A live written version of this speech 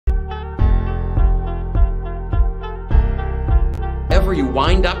whatever you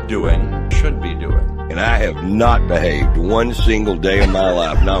wind up doing, should be doing. And I have not behaved one single day of my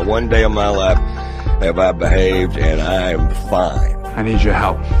life. Not one day of my life have I behaved, and I am fine. I need your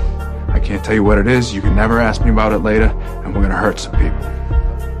help. I can't tell you what it is. You can never ask me about it later, and we're gonna hurt some people.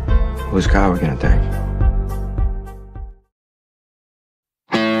 Whose car are we gonna take?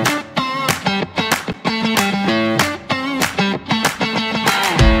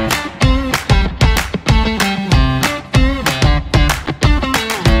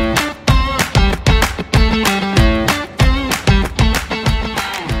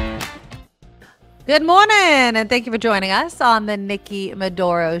 Good morning, and thank you for joining us on the Nikki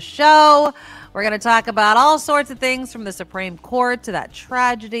Maduro Show. We're going to talk about all sorts of things, from the Supreme Court to that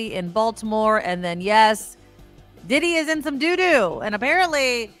tragedy in Baltimore, and then yes, Diddy is in some doo-doo. And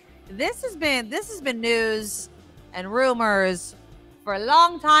apparently, this has been news and rumors for a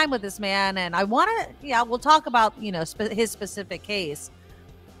long time with this man. And I want to, we'll talk about his specific case,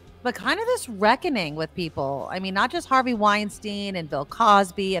 but kind of this reckoning with people. I mean, not just Harvey Weinstein and Bill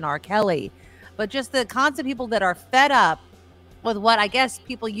Cosby and R. Kelly, but just the constant people that are fed up with what I guess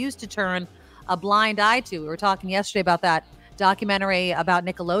people used to turn a blind eye to. We were talking yesterday about that documentary about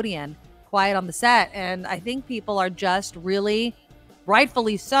Nickelodeon, Quiet on the Set, and I think people are just really,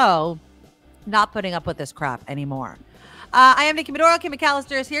 rightfully so, not putting up with this crap anymore. I am Nikki Maduro. Kim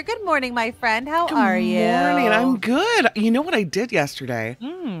McAllister is here. Good morning, my friend. How are you? Good morning. I'm good. You know what I did yesterday?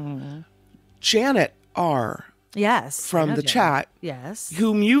 Janet R. Yes. From the Janet. chat. Yes.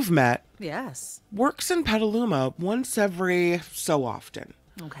 Whom you've met. Yes. Works in Petaluma once every so often.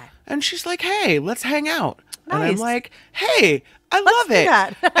 Okay. And she's like, hey, let's hang out. Nice. And I'm like, hey, I Let's love it.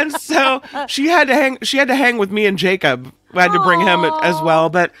 that. And so she had to hang with me and Jacob. I had to bring him as well,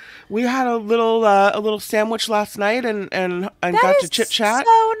 but we had a little sandwich last night and got to chit chat.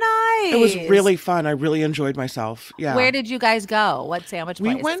 So nice. It was really fun. I really enjoyed myself. Yeah. Where did you guys go? What sandwich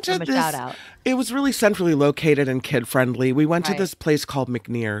place? We went to Give them a shout out. It was really centrally located and kid friendly. We went to this place called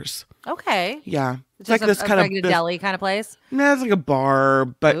McNear's. Okay. Yeah. It's like this kind of deli kind of place. No, it's like a bar,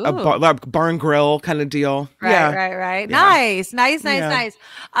 but a bar and grill kind of deal. Right. Yeah. Nice.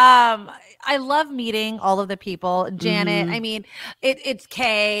 I love meeting all of the people. Janet, I mean, it's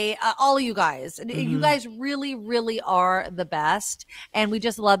Kay, all of you guys. You guys really, really are the best. And we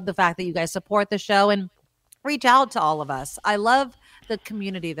just love the fact that you guys support the show and reach out to all of us. I love the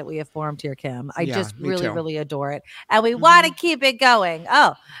community that we have formed here, Kim. I just really, really adore it. And we want to keep it going.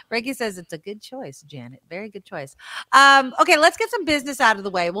 Oh, Ricky says it's a good choice, Janet. Very good choice. Okay, let's get some business out of the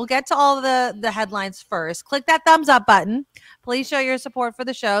way. We'll get to all the headlines first. Click that thumbs up button. Please show your support for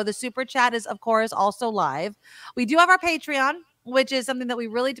the show. The super chat is, of course, also live. We do have our Patreon, which is something that we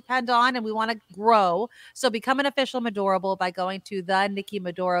really depend on and we want to grow. So become an official Madorable by going to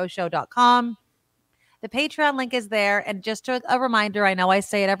thenikkimadoroshow.com. The Patreon link is there. And just a reminder, I know I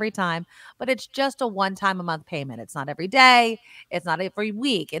say it every time, but it's just a one-time-a-month payment. It's not every day. It's not every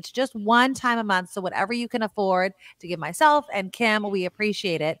week. It's just one time a month. So whatever you can afford to give myself and Kim, we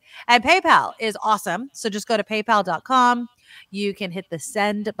appreciate it. And PayPal is awesome. So just go to paypal.com. You can hit the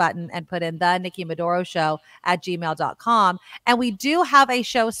send button and put in the Nikki Maduro Show at gmail.com. And we do have a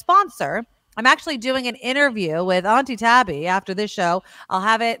show sponsor. I'm actually doing an interview with Aunty Tabby after this show. I'll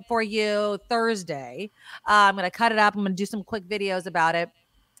have it for you Thursday. I'm going to cut it up. I'm going to do some quick videos about it.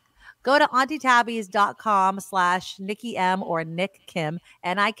 Go to auntytabbies.com/Nikki M or Nick Kim,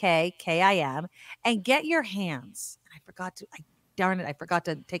 NIKKIM, and get your hands. I forgot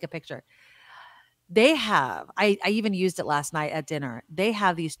to take a picture. They have, I even used it last night at dinner. They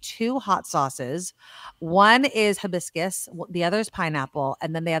have these two hot sauces. One is hibiscus, the other is pineapple,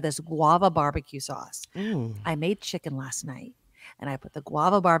 and then they have this guava barbecue sauce. I made chicken last night, and I put the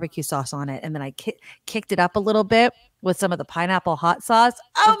guava barbecue sauce on it, and then I kicked it up a little bit with some of the pineapple hot sauce.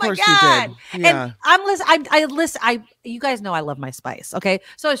 Oh my God. You did. Yeah. And you guys know I love my spice. Okay.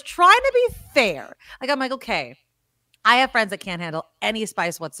 So I was trying to be fair. I'm like, okay, I have friends that can't handle any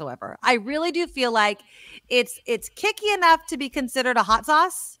spice whatsoever. I really do feel like it's kicky enough to be considered a hot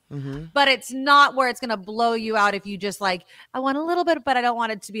sauce, but it's not where it's going to blow you out if you just I want a little bit, but I don't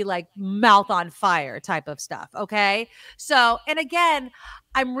want it to be like mouth on fire type of stuff. Okay. So, and again,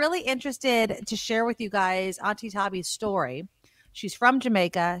 I'm really interested to share with you guys Aunty Tabby's story. She's from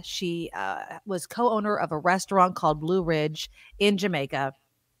Jamaica. She was co-owner of a restaurant called Blue Ridge in Jamaica.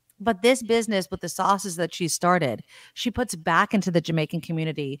 But this business with the sauces that she started, she puts back into the Jamaican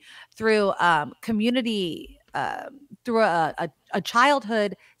community through a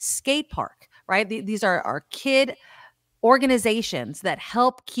childhood skate park, right? These are kid organizations that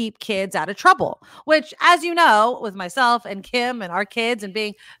help keep kids out of trouble, which, as you know, with myself and Kim and our kids and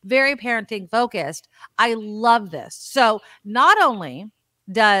being very parenting focused, I love this. So not only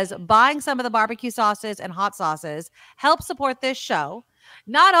does buying some of the barbecue sauces and hot sauces help support this show,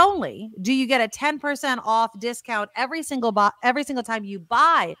 not only do you get a 10% off discount every single time you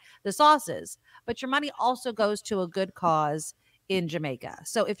buy the sauces, but your money also goes to a good cause in Jamaica.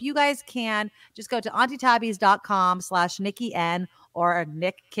 So if you guys can, just go to auntytabbies.com/Nikki N or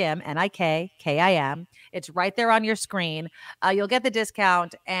Nick Kim, Nikkim. It's right there on your screen. You'll get the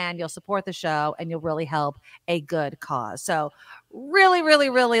discount and you'll support the show and you'll really help a good cause. So really, really,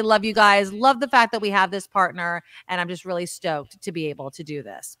 really love you guys. Love the fact that we have this partner, and I'm just really stoked to be able to do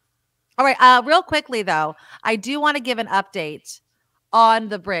this. All right. Real quickly, though, I do want to give an update on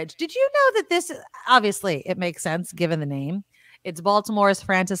the bridge. Did you know that this, obviously, it makes sense given the name. It's Baltimore's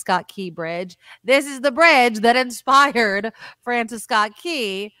Francis Scott Key Bridge. This is the bridge that inspired Francis Scott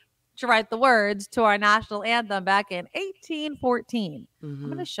Key to write the words to our national anthem back in 1814. I'm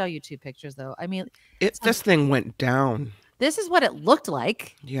going to show you two pictures, though. I mean, this thing went down. This is what it looked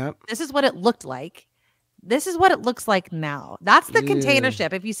like. Yep. This is what it looked like. This is what it looks like now. That's the container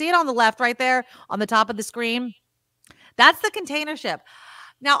ship. If you see it on the left right there on the top of the screen, that's the container ship.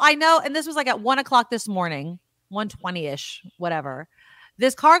 Now, I know, and this was like at 1 o'clock this morning, 1:20-ish, whatever.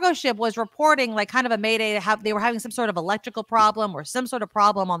 This cargo ship was reporting like kind of a mayday. They were having some sort of electrical problem or some sort of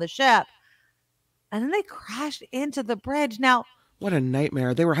problem on the ship. And then they crashed into the bridge. Now, what a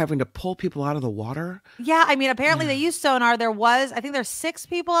nightmare. They were having to pull people out of the water. Yeah, I mean, apparently they used sonar. I think there's 6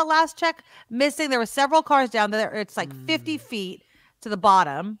 people at last check missing. There were several cars down there. It's like 50 feet to the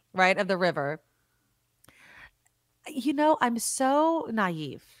bottom, right, of the river. You know, I'm so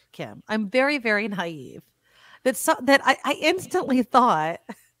naive, Kim. I'm very, very naive. That I instantly thought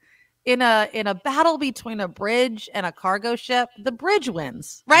in a battle between a bridge and a cargo ship, the bridge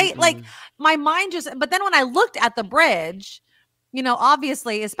wins, right? Like my mind but then when I looked at the bridge, you know,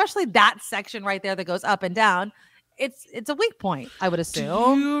 obviously, especially that section right there that goes up and down, it's a weak point, I would assume.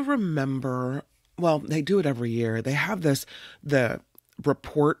 Do you remember? Well, they do it every year. They have the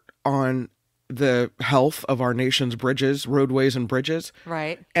report on the health of our nation's bridges, roadways and bridges.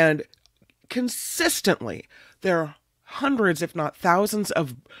 Right. And consistently, there are hundreds, if not thousands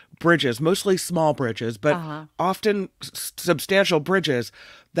of bridges, mostly small bridges, but often substantial bridges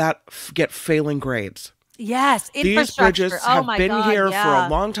that get failing grades. Yes, these bridges have been here for a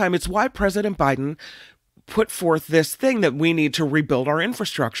long time. It's why President Biden put forth this thing that we need to rebuild our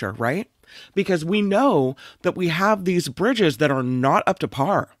infrastructure, right? Because we know that we have these bridges that are not up to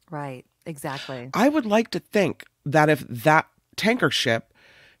par. Right, exactly. I would like to think that if that tanker ship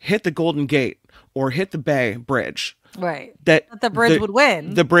hit the Golden Gate or hit the Bay Bridge, right, that the bridge would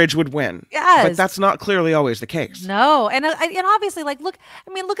win. The bridge would win. Yes. But that's not clearly always the case. No. And obviously, like, look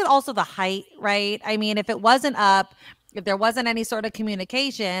at also the height, right? I mean, if it wasn't up, if there wasn't any sort of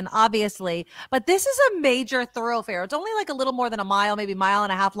communication, obviously, but this is a major thoroughfare. It's only like a little more than a mile, maybe mile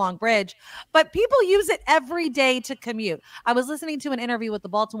and a half long bridge, but people use it every day to commute. I was listening to an interview with the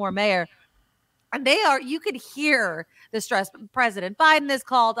Baltimore mayor, and you could hear the stress. President Biden is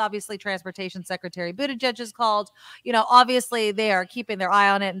called, obviously Transportation Secretary Buttigieg is called, you know, obviously they are keeping their eye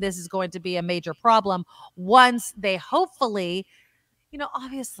on it. And this is going to be a major problem once they hopefully, you know,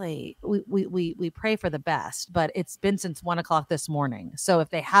 obviously we pray for the best, but it's been since 1 o'clock this morning. So if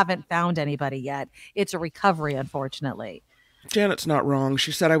they haven't found anybody yet, it's a recovery, unfortunately. Janet's not wrong.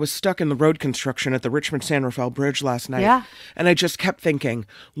 She said I was stuck in the road construction at the Richmond-San Rafael Bridge last night. Yeah. And I just kept thinking,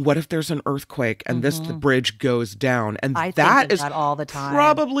 what if there's an earthquake and the bridge goes down? And I that think is that all the time.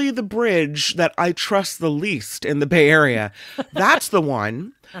 Probably the bridge that I trust the least in the Bay Area. That's the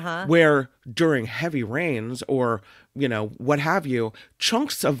one where during heavy rains or, you know, what have you,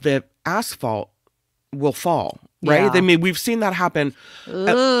 chunks of the asphalt will fall. Right? Yeah. I mean, we've seen that happen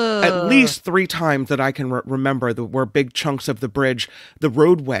at least 3 times that I can remember where big chunks of the bridge, the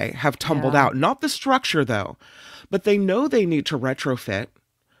roadway, have tumbled out. Not the structure, though, but they know they need to retrofit.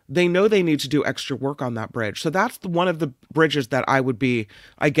 They know they need to do extra work on that bridge. So that's one of the bridges that I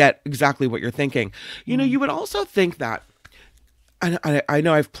get exactly what you're thinking. You know, you would also think that, and I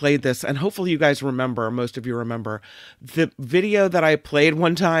know I've played this, and hopefully you guys remember, most of you remember, the video that I played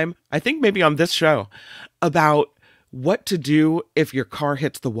one time, I think maybe on this show, about what to do if your car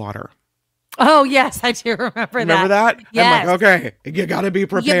hits the water. Oh, yes, I do remember that. Remember that? Yes. I'm like, okay, you got to be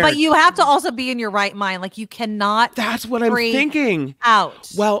prepared. Yeah, but you have to also be in your right mind. Like, you cannot. That's what I'm thinking.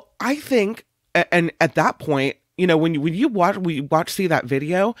 Out. Well, I think, and at that point, you know, when you see that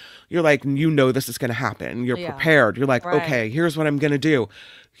video, you're like, you know, this is going to happen. You're Yeah. prepared. You're like, Right. okay, here's what I'm going to do.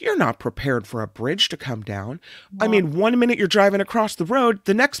 You're not prepared for a bridge to come down. I Well- mean, one minute you're driving across the road,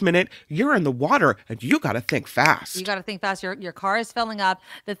 the next minute you're in the water, and you got to think fast. You got to think fast. Your car is filling up.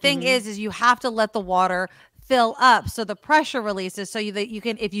 The thing Mm-hmm. is you have to let the water fill up so the pressure releases so that you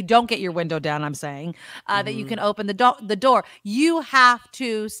can, if you don't get your window down, I'm saying, that you can open the door. You have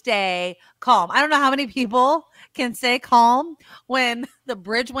to stay calm. I don't know how many people can stay calm when the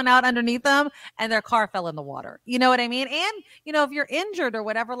bridge went out underneath them and their car fell in the water. You know what I mean? And, you know, if you're injured or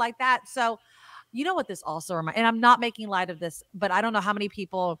whatever like that. So, you know what this also reminds, and I'm not making light of this, but I don't know how many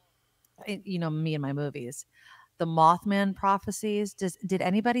people, you know, me and my movies, the Mothman prophecies. Did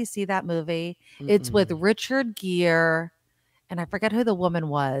anybody see that movie? It's with Richard Gere, and I forget who the woman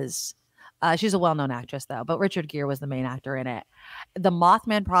was. She's a well-known actress though, but Richard Gere was the main actor in it. The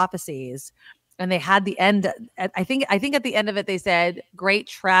Mothman prophecies, and they had the end. I think at the end of it they said great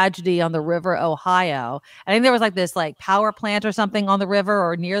tragedy on the river Ohio. I think there was like this like power plant or something on the river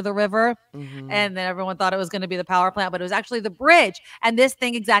or near the river. And then everyone thought it was going to be the power plant, but it was actually the bridge. And this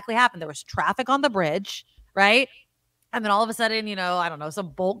thing exactly happened. There was traffic on the bridge, right? And then all of a sudden, you know, I don't know, some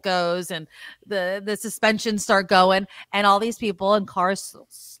bolt goes and the suspensions start going, and all these people and cars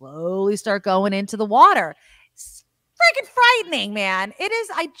slowly start going into the water. It's freaking frightening, man. It is.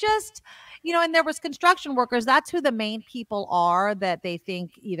 I just, you know, and there was construction workers. That's who the main people are that they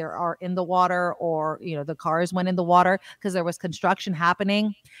think either are in the water or, you know, the cars went in the water because there was construction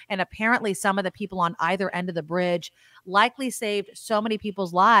happening. And apparently some of the people on either end of the bridge likely saved so many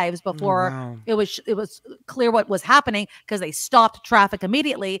people's lives before wow. it was clear what was happening, because they stopped traffic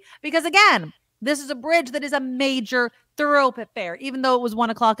immediately. Because again, this is a bridge that is a major thoroughfare. Even though it was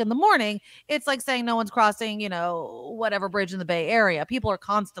 1:00 in the morning, it's like saying no one's crossing, you know, whatever bridge in the Bay Area. People are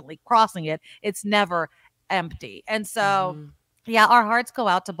constantly crossing it. It's never empty. And so, yeah, our hearts go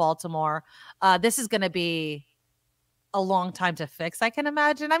out to Baltimore. This is going to be a long time to fix, I can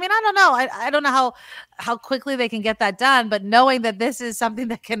imagine. I mean, I don't know. I don't know how quickly they can get that done, but knowing that this is something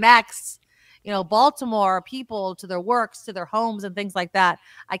that connects, you know, Baltimore people to their works, to their homes and things like that,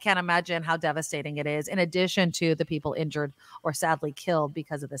 I can't imagine how devastating it is, in addition to the people injured or sadly killed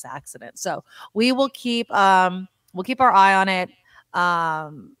because of this accident. So we will keep our eye on it.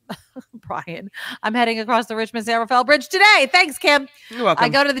 Brian, I'm heading across the Richmond San Rafael Bridge today. Thanks, Kim. You're welcome. I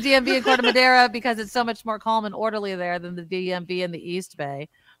go to the DMV in Corte Madera because it's so much more calm and orderly there than the DMV in the East Bay.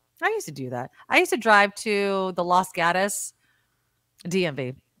 I used to do that. I used to drive to the Los Gatos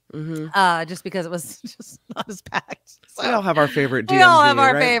DMV. Just because it was just not as packed. So, We all have our favorite DMV, we all have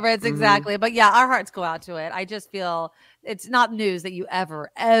our right? favorites, exactly. But yeah, our hearts go out to it. I just feel it's not news that you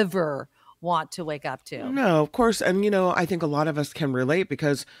ever want to wake up to. No, of course. And, you know, I think a lot of us can relate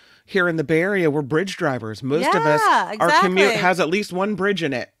because here in the Bay Area, we're bridge drivers. Most of us, our commute exactly. has at least one bridge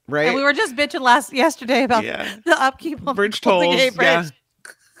in it, right? And we were just bitching yesterday about the upkeep on Bridge the Golden tolls, Gate Bridge. yeah.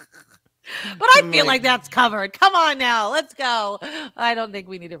 But I feel like that's covered. Come on now, let's go. I don't think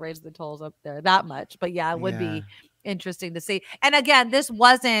we need to raise the tolls up there that much, but yeah, it would be interesting to see. And again, this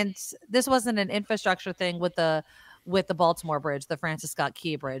wasn't an infrastructure thing with the Baltimore Bridge, the Francis Scott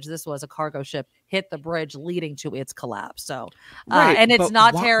Key Bridge. This was a cargo ship hit the bridge, leading to its collapse. So, Right, and it's but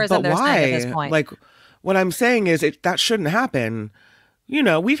not why- terrorism. but They're saying at why? this point. Like, what I'm saying is that shouldn't happen. You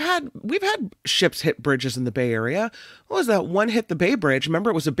know, we've had ships hit bridges in the Bay Area. What was that one hit the Bay Bridge? Remember,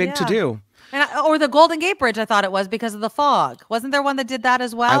 it was a big to do. Or the Golden Gate Bridge, I thought it was because of the fog. Wasn't there one that did that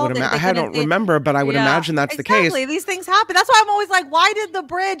as well? I don't remember, but I would imagine that's the case. Exactly. These things happen. That's why I'm always like, why did the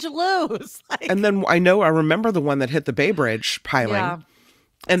bridge lose? Like, And then I remember the one that hit the Bay Bridge piling. yeah.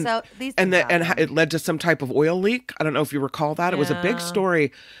 And So these and things and happen. it led to some type of oil leak. I don't know if you recall that. It was a big Yeah.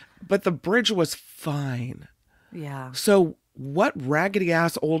 story, but the bridge was fine. Yeah. So what raggedy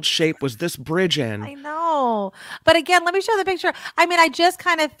ass old shape was this bridge in? I know. But again, let me show the picture. I mean, I just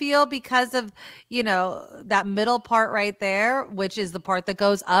kind of feel because of, you know, that middle part right there, which is the part that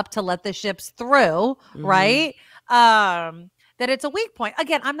goes up to let the ships through, right? That it's a weak point.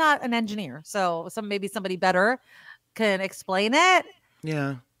 Again, I'm not an engineer, so maybe somebody better can explain it.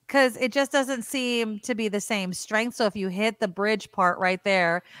 Yeah. Because it just doesn't seem to be the same strength. So if you hit the bridge part right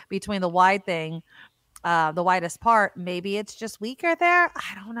there between the wide thing, the widest part, maybe it's just weaker there.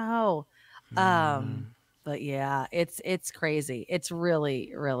 I don't know. But yeah, it's crazy. It's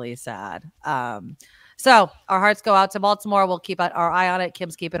really, really sad. So our hearts go out to Baltimore. We'll keep our eye on it.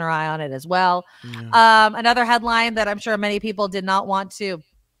 Kim's keeping her eye on it as well. Another headline that I'm sure many people did not want to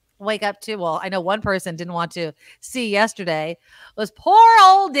wake up to. Well, I know one person didn't want to see yesterday was poor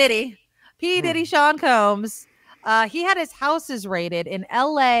old Diddy, Diddy Sean Combs. He had his houses raided in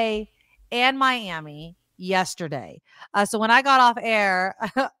LA and Miami yesterday. So when I got off air,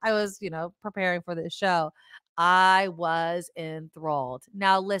 I was, preparing for this show. I was enthralled.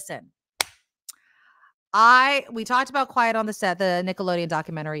 Now listen, we talked about Quiet on the Set, the Nickelodeon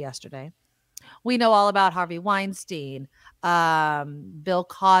documentary yesterday. We know all about Harvey Weinstein, Bill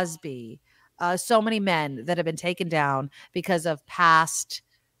Cosby, so many men that have been taken down because of past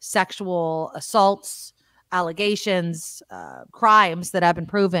sexual assaults, allegations, crimes that have been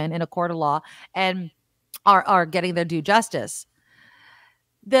proven in a court of law and are getting their due justice.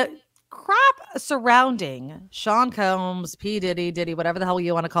 The crap surrounding Sean Combs, P. Diddy, whatever the hell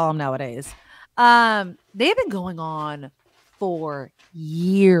you want to call him nowadays, they've been going on for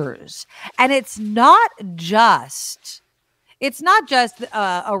years. And it's not just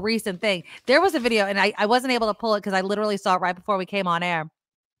a recent thing. There was a video, and I wasn't able to pull it because I literally saw it right before we came on air.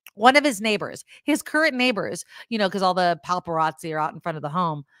 One of his neighbors, his current neighbors, because all the paparazzi are out in front of the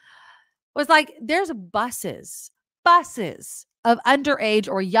home, was like, there's buses of underage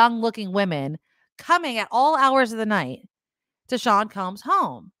or young looking women coming at all hours of the night to Sean Combs'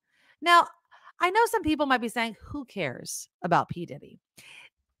 home. Now, I know some people might be saying, who cares about P. Diddy?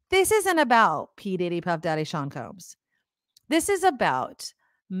 This isn't about P. Diddy, Puff Daddy, Sean Combs. This is about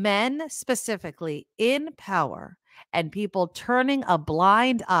men specifically in power and people turning a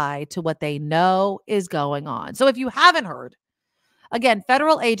blind eye to what they know is going on. So if you haven't heard, again,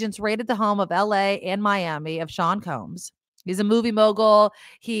 federal agents raided the home of LA and Miami of Sean Combs. He's a movie mogul.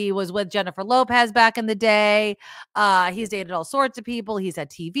 He was with Jennifer Lopez back in the day. He's dated all sorts of people. He's had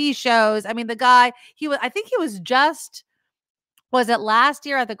TV shows. I mean, the guy, I think he was it last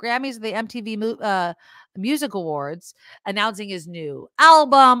year at the Grammys or the MTV Music Awards announcing his new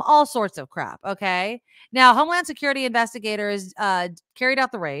album, all sorts of crap. Okay. Now, Homeland Security investigators carried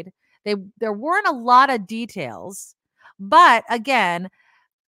out the raid. There weren't a lot of details, but again,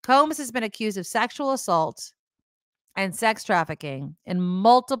 Combs has been accused of sexual assault and sex trafficking in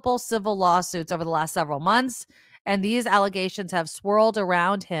multiple civil lawsuits over the last several months. And these allegations have swirled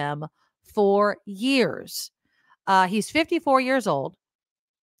around him for years. He's 54 years old.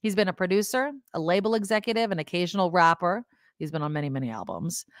 He's been a producer, a label executive, an occasional rapper. He's been on many, many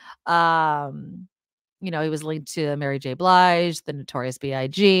albums. He was linked to Mary J. Blige, the Notorious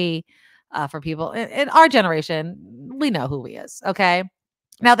B.I.G. For people in our generation, we know who he is. Okay.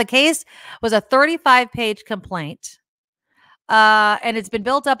 Now, the case was a 35-page complaint, and it's been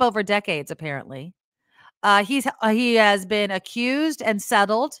built up over decades, apparently. He has been accused and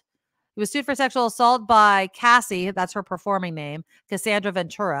settled. He was sued for sexual assault by Cassie. That's her performing name, Cassandra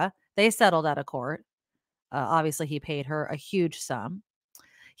Ventura. They settled out of court. Obviously, he paid her a huge sum.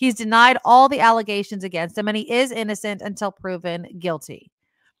 He's denied all the allegations against him, and he is innocent until proven guilty.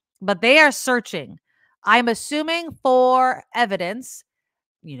 But they are searching, I'm assuming, for evidence,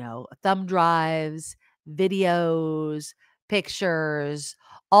 thumb drives, videos, pictures,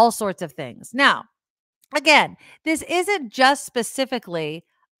 all sorts of things. Now, again, this isn't just specifically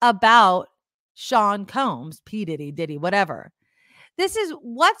about Sean Combs, P. Diddy, whatever. This is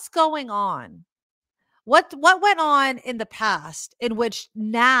what's going on. What went on in the past in which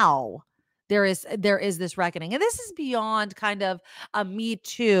now there is this reckoning. And this is beyond kind of a Me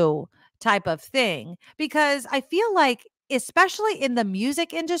Too type of thing, because I feel like, especially in the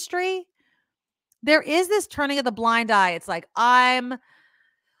music industry, there is this turning of the blind eye. It's like, I'm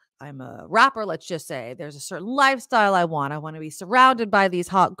a rapper, let's just say. There's a certain lifestyle I want. I want to be surrounded by these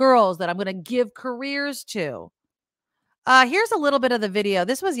hot girls that I'm going to give careers to. Here's a little bit of the video.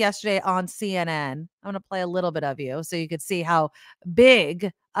 This was yesterday on CNN. I'm going to play a little bit of you so you could see how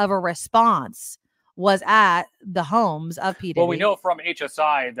big of a response was at the homes of P. Diddy. Well, we know from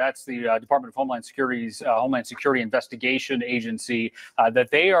HSI, that's the Department of Homeland Security's Homeland Security Investigation Agency, that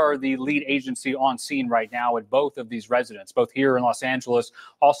they are the lead agency on scene right now at both of these residents, both here in Los Angeles,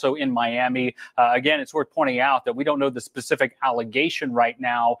 also in Miami. Again, it's worth pointing out that we don't know the specific allegation right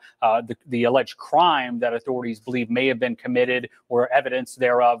now, the alleged crime that authorities believe may have been committed or evidence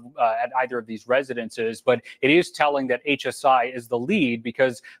thereof at either of these residences. But it is telling that HSI is the lead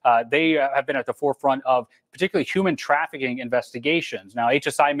because they have been at the forefront of particularly human trafficking investigations. Now,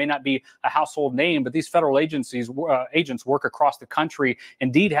 HSI may not be a household name, but these federal agents work across the country,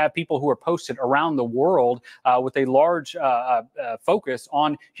 indeed have people who are posted around the world with a large focus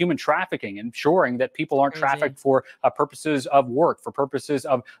on human trafficking, ensuring that people aren't trafficked for purposes of work, for purposes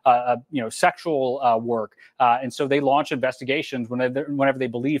of sexual work. And so they launch investigations whenever they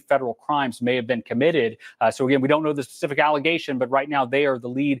believe federal crimes may have been committed. So again, we don't know the specific allegation, but right now they are the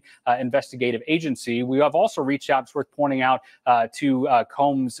lead investigative agency. We have also reached out, it's worth pointing out, to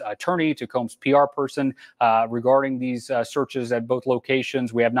Combs' attorney, to Combs' PR person regarding these searches at both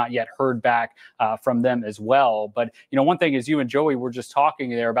locations. We have not yet heard back from them as well. But, one thing is, you and Joey were just talking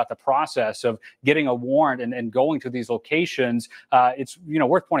there about the process of getting a warrant and going to these locations. It's,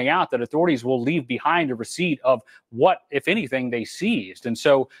 worth pointing out that authorities will leave behind a receipt of what, if anything, they seized. And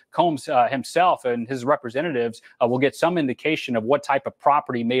so Combs himself and his representatives will get some indication of what type of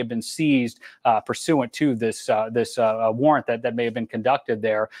property may have been seized pursuant to this warrant that may have been conducted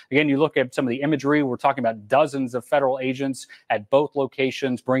there. Again, you look at some of the imagery. We're talking about dozens of federal agents at both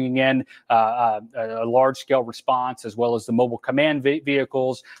locations bringing in a large-scale response, as well as the mobile command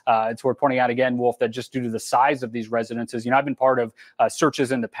vehicles. It's worth pointing out again, Wolf, that just due to the size of these residences, I've been part of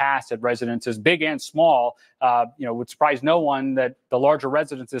searches in the past at residences, big and small. Would surprise no one that the larger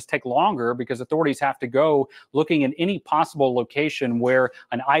residences take longer because authorities have to go looking in any possible location where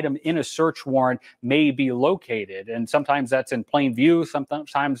an item in a search warrant may be located. And sometimes that's in plain view.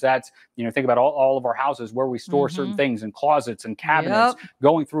 Sometimes that's, think about all of our houses where we store certain things in closets and cabinets,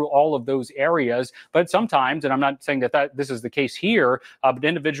 going through all of those areas. But sometimes, and I'm not saying that this is the case here, but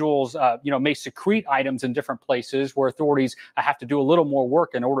individuals, may secrete items in different places where authorities have to do a little more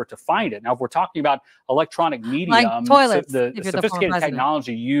work in order to find it. Now, if we're talking about electronic media, like toilets, the sophisticated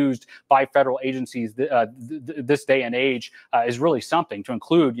technology used by federal agencies this day and age is really something. To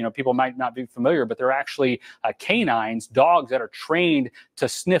include, people might not be familiar, but they're actually canines, dogs that are trained to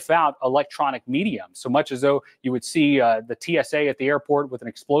sniff out electronic medium. So much as though you would see the TSA at the airport with an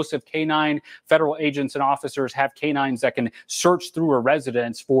explosive canine, federal agents and officers have canines that can search through a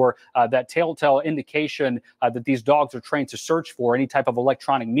residence for that telltale indication that these dogs are trained to search for any type of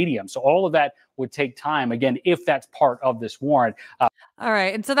electronic medium. So all of that would take time, again, if that's part of this warrant. All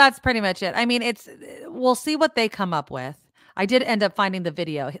right. And so that's pretty much it. I mean, we'll see what they come up with. I did end up finding the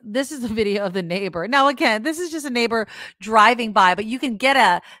video. This is the video of the neighbor. Now, again, this is just a neighbor driving by, but you can get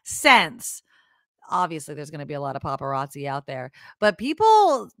a sense. Obviously, there's going to be a lot of paparazzi out there, but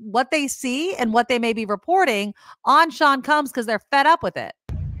people, what they see and what they may be reporting on Sean Combs because they're fed up with it.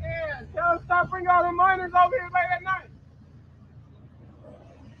 Yeah, tell them stop bringing all the minors over here late at night.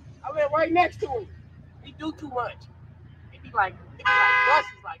 I live right next to him. He do too much. It be like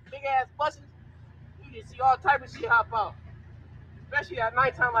buses, like big ass buses. You just see all type of shit hop out. Especially at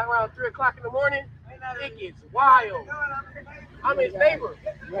nighttime, like around 3 o'clock in the morning. It gets wild. I'm his neighbor.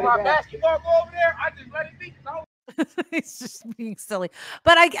 When my basketball go over there, I just let it be. It's just being silly.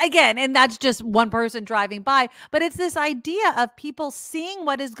 But again, and that's just one person driving by, but it's this idea of people seeing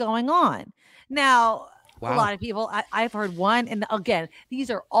what is going on. Now, a lot of people, I've heard one, and again, these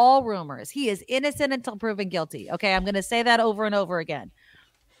are all rumors. He is innocent until proven guilty. Okay, I'm going to say that over and over again.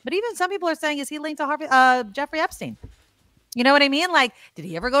 But even some people are saying, is he linked to Jeffrey Epstein? You know what I mean? Like, did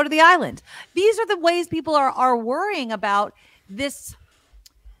he ever go to the island? These are the ways people are worrying about this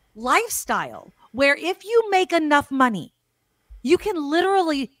lifestyle where if you make enough money, you can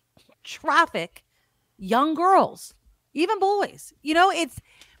literally traffic young girls, even boys.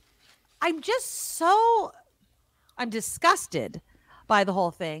 I'm disgusted by the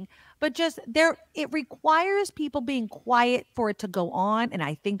whole thing, but it requires people being quiet for it to go on. And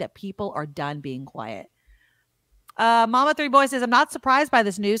I think that people are done being quiet. Mama Three Boys says, I'm not surprised by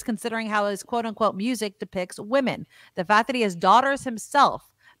this news considering how his quote unquote music depicts women. The fact that he has daughters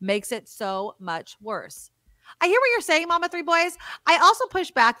himself makes it so much worse. I hear what you're saying, Mama Three Boys. I also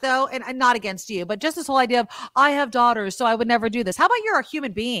push back though, and not against you, but just this whole idea of I have daughters, so I would never do this. How about you're a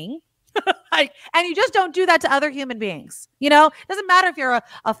human being? And you just don't do that to other human beings. It doesn't matter if you're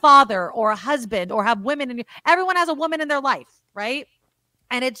a father or a husband or have women everyone has a woman in their life, right?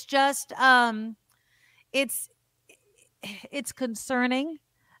 And it's just it's concerning.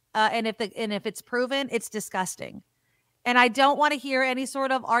 And if it's proven, it's disgusting. And I don't want to hear any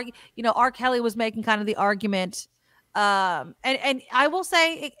sort of R. Kelly was making kind of the argument. And I will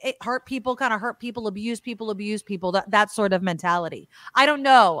say it hurt people, abuse people, that sort of mentality. I don't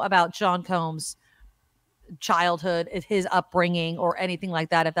know about Sean Combs' childhood, his upbringing or anything like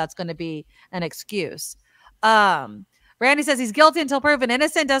that, if that's going to be an excuse. Randy says he's guilty until proven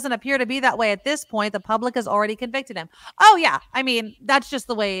innocent. Doesn't appear to be that way at this point. The public has already convicted him. Oh yeah. I mean, that's just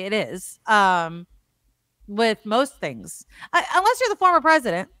the way it is. With most things, unless you're the former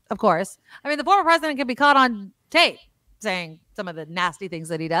president, of course. I mean, the former president can be caught on tape saying some of the nasty things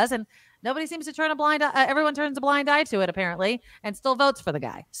that he does, and nobody seems to turn a blind eye. Everyone turns a blind eye to it, apparently, and still votes for the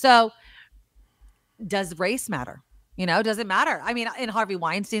guy. So does race matter? Does it matter? I mean, in Harvey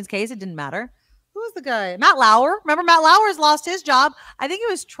Weinstein's case, it didn't matter. Who was the guy? Matt Lauer. Remember, Matt Lauer's lost his job. I think he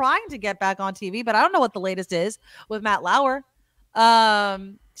was trying to get back on TV, but I don't know what the latest is with Matt Lauer.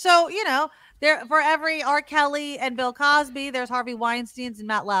 So, There, for every R. Kelly and Bill Cosby, there's Harvey Weinstein's and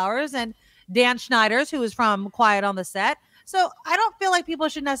Matt Lauer's and Dan Schneider's, who is from Quiet on the Set. So I don't feel like people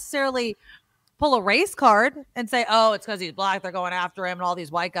should necessarily pull a race card and say, oh, it's because he's black, they're going after him, and all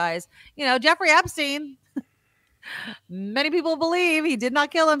these white guys. You know, Jeffrey Epstein, many people believe he did not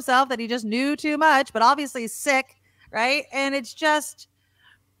kill himself, that he just knew too much, but obviously he's sick, right? And it's just,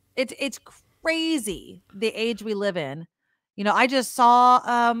 it's crazy the age we live in. You know, I just saw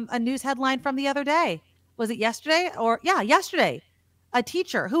a news headline from the other day. Was it yesterday? Yesterday. A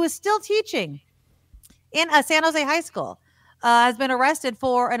teacher who is still teaching in a San Jose high school has been arrested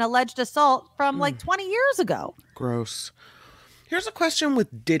for an alleged assault from like 20 years ago. Gross. Here's a question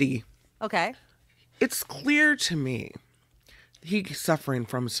with Diddy. Okay. It's clear to me he's suffering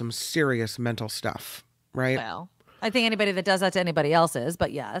from some serious mental stuff, right? Well, I think anybody that does that to anybody else is,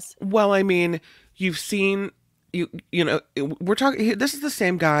 but yes. Well, I mean, you've seen, you know, we're talking, this is the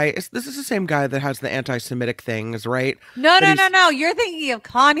same guy. This is the same guy that has the anti-Semitic things, right? No. You're thinking of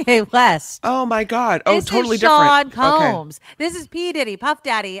Kanye West. Oh my God. Oh, this totally is Sean different. Combs. Okay. This is P. Diddy, Puff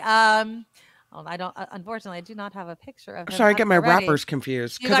Daddy. I don't, unfortunately, I do not have a picture of him. Sorry, I get my already. rappers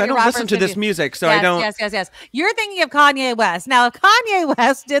confused You because got I your don't listen rappers to this confused. music. So Yes, I don't. Yes. You're thinking of Kanye West. Now, if Kanye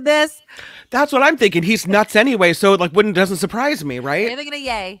West did this, That's what I'm thinking. He's nuts anyway. So it like doesn't surprise me, right? you're thinking of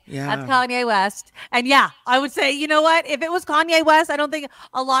Ye. Yeah. That's Kanye West. And yeah, I would say, you know what? If it was Kanye West, I don't think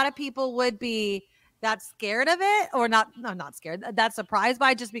a lot of people would be that scared of it, or not scared, that surprised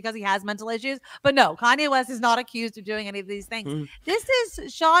by it just because he has mental issues. But no, Kanye West is not accused of doing any of these things. This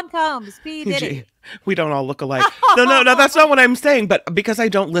is Sean Combs, P. Diddy. We don't all look alike. No, that's not what I'm saying. But because I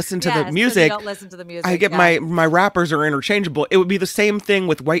don't listen to the music, you don't listen to the music. I get my rappers are interchangeable. It would be the same thing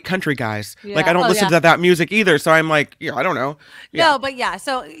with white country guys. Yeah. Like I don't listen to that music either. So I'm like, I don't know. Yeah. No, but yeah.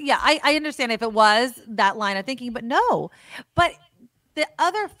 So yeah, I understand if it was that line of thinking, but no. But the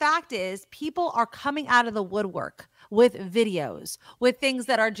other fact is people are coming out of the woodwork with videos, with things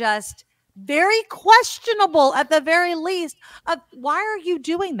that are just very questionable at the very least. Why are you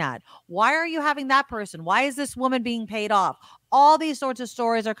doing that? Why are you having that person? Why is this woman being paid off? All these sorts of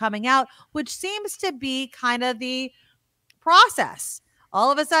stories are coming out, which seems to be kind of the process.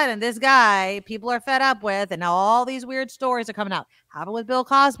 All of a sudden, this guy people are fed up with, and now all these weird stories are coming out. Happened with Bill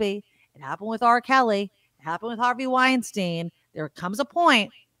Cosby. It happened with R. Kelly. It happened with Harvey Weinstein. There comes a point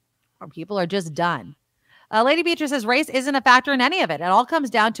where people are just done. Lady Beatrice says race isn't a factor in any of it. It all comes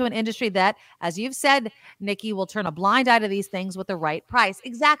down to an industry that, as you've said, Nikki, will turn a blind eye to these things with the right price.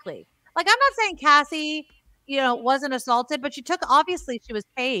 Exactly. Like, I'm not saying Cassie, wasn't assaulted, but obviously she was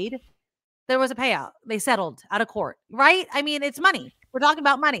paid. There was a payout. They settled out of court, right? I mean, it's money. We're talking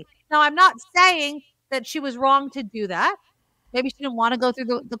about money. Now, I'm not saying that she was wrong to do that. Maybe she didn't want to go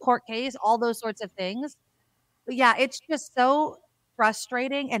through the court case, all those sorts of things. But yeah, it's just so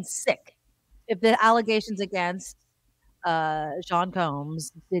frustrating and sick if the allegations against Sean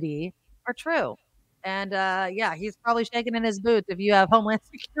Combs, Diddy, are true. And he's probably shaking in his boots if you have Homeland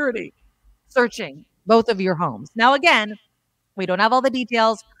Security searching both of your homes. Now, again, we don't have all the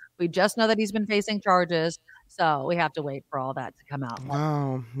details. We just know that he's been facing charges. So we have to wait for all that to come out.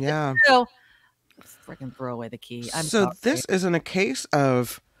 Oh, yeah. So, freaking throw away the key. I'm sorry. This isn't a case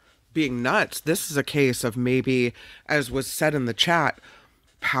of being nuts. This is a case of maybe, as was said in the chat,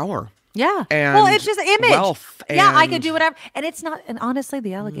 power. Yeah. And well, it's just image. Wealth I could do whatever. And it's not, and honestly,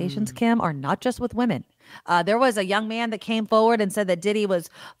 the allegations, Kim, are not just with women. There was a young man that came forward and said that Diddy was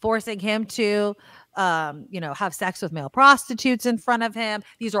forcing him to, have sex with male prostitutes in front of him.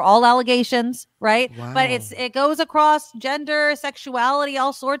 These are all allegations, right? Wow. But it goes across gender, sexuality,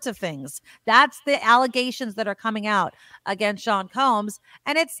 all sorts of things. That's the allegations that are coming out against Sean Combs.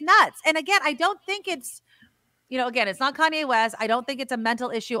 And it's nuts. And again, I don't think it's, it's not Kanye West. I don't think it's a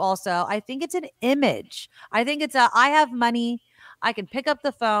mental issue also. I think it's an image. I think it's I have money. I can pick up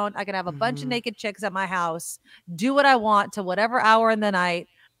the phone. I can have a bunch of naked chicks at my house, do what I want to whatever hour in the night,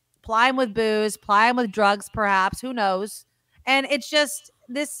 ply them with booze, ply them with drugs, perhaps. Who knows? And it's just,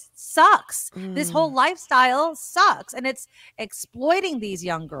 this sucks. This whole lifestyle sucks. And it's exploiting these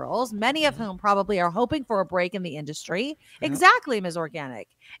young girls, many of whom probably are hoping for a break in the industry. Exactly, Ms. Organic.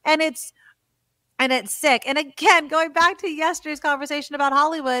 And it's sick. And again, going back to yesterday's conversation about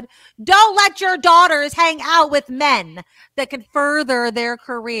Hollywood, don't let your daughters hang out with men that can further their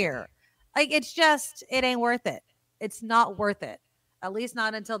career. Like, it ain't worth it. It's not worth it. At least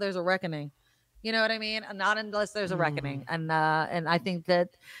not until there's a reckoning. You know what I mean? Not unless there's a reckoning. And I think that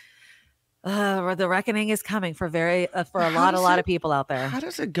the reckoning is coming for a lot of people out there. How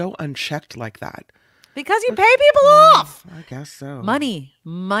does it go unchecked like that? Because you pay people off. I guess so. Money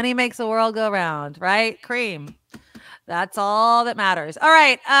makes the world go round, right? Cream. That's all that matters. All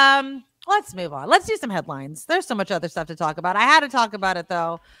right. Well, let's move on. Let's do some headlines. There's so much other stuff to talk about. I had to talk about it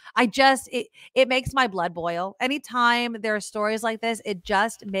though. It makes my blood boil. Anytime there are stories like this, it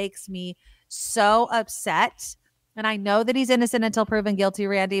just makes me so upset. And I know that he's innocent until proven guilty,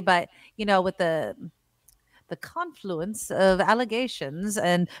 Randy, but with the confluence of allegations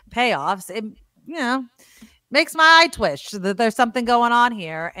and payoffs, it makes my eye twitch that there's something going on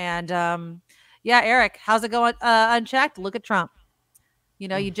here. And Eric, how's it going? Unchecked. Look at Trump.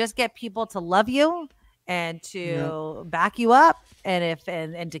 You just get people to love you and to back you up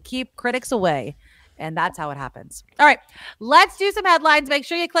and to keep critics away. And that's how it happens. All right, let's do some headlines. Make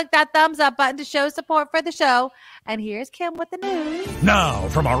sure you click that thumbs up button to show support for the show. And here's Kim with the news. Now,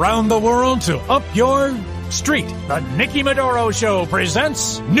 from around the world to up your street, the Nikki Maduro Show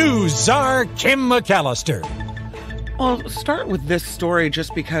presents News Czar Kim McAllister. Well, start with this story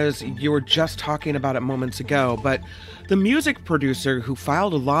just because you were just talking about it moments ago, but the music producer who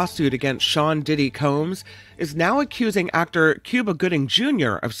filed a lawsuit against Sean Diddy Combs is now accusing actor Cuba Gooding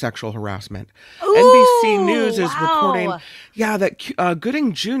Jr. of sexual harassment. Ooh, NBC News is wow. reporting, that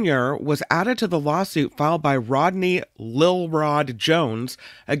Gooding Jr. was added to the lawsuit filed by Rodney Lil Rod Jones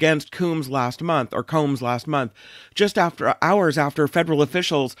against Combs last month, just after hours after federal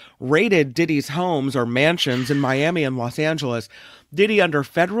officials raided Diddy's homes or mansions in Miami and Los Angeles. Diddy under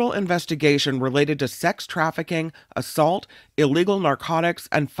federal investigation related to sex trafficking, assault, illegal narcotics,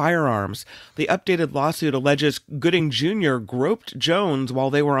 and firearms. The updated lawsuit alleges Gooding Jr. groped Jones while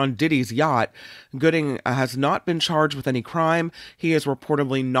they were on Diddy's yacht. Gooding has not been charged with any crime. He is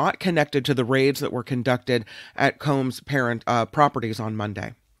reportedly not connected to the raids that were conducted at Combs' parent properties on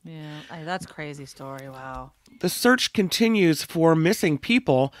Monday. Yeah, that's a crazy story. Wow. The search continues for missing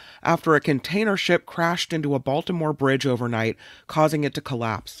people after a container ship crashed into a Baltimore bridge overnight, causing it to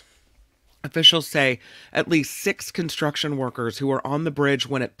collapse. Officials say at least 6 construction workers who were on the bridge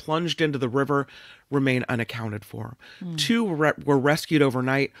when it plunged into the river remain unaccounted for. 2 were rescued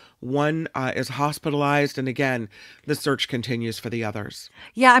overnight. 1 is hospitalized. And again, the search continues for the others.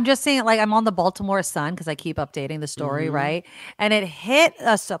 Yeah, I'm just saying, I'm on the Baltimore Sun because I keep updating the story, right? And it hit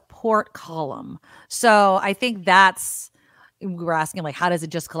a support column. So I think we were asking, how does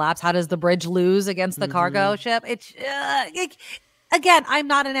it just collapse? How does the bridge lose against the cargo ship? Again, I'm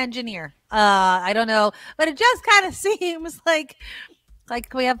not an engineer. I don't know, but it just kind of seems like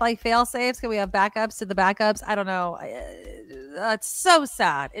can we have fail safes? Can we have backups to the backups? I don't know. It's so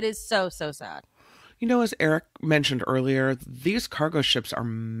sad. It is so sad. As Eric mentioned earlier, these cargo ships are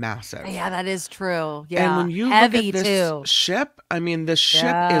massive. Yeah, that is true. Yeah, and when you heavy look at this ship, this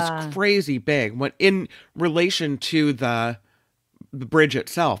ship is crazy big when in relation to the bridge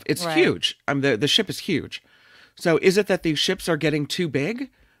itself. It's huge. The ship is huge. So is it that these ships are getting too big?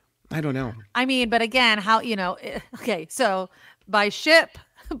 I don't know. But again, how, okay, so by ship,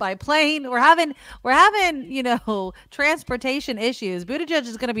 by plane, we're having, transportation issues. Buttigieg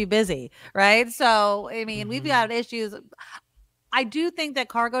is going to be busy, right? So, we've got issues. I do think that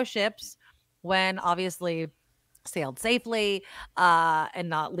cargo ships, when obviously sailed safely and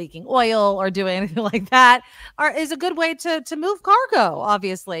not leaking oil or doing anything like that is a good way to move cargo,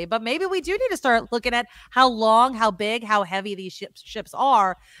 obviously. But maybe we do need to start looking at how long, how big, how heavy these ships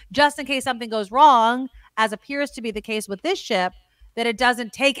are, just in case something goes wrong, as appears to be the case with this ship, that it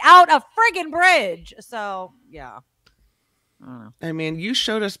doesn't take out a friggin' bridge. So, yeah. I don't know. You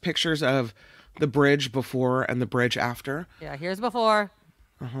showed us pictures of the bridge before and the bridge after. Yeah, here's before.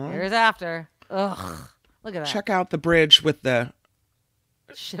 Here's after. Ugh. Look at that. Check out the bridge with the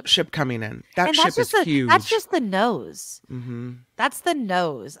ship coming in. That ship is huge. That's just the nose. That's the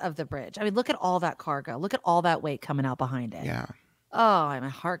nose of the bridge. Look at all that cargo. Look at all that weight coming out behind it. Yeah. Oh, my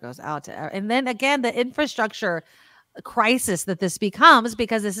heart goes out to. And then again, the infrastructure crisis that this becomes,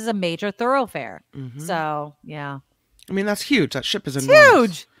 because this is a major thoroughfare. So, yeah. That's huge. That ship is enormous.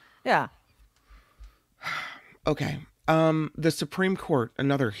 Huge. Yeah. Okay. The Supreme Court,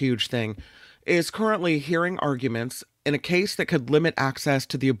 another huge thing, is currently hearing arguments in a case that could limit access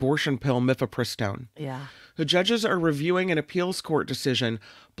to the abortion pill mifepristone. Yeah. The judges are reviewing an appeals court decision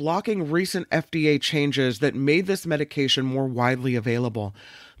blocking recent FDA changes that made this medication more widely available.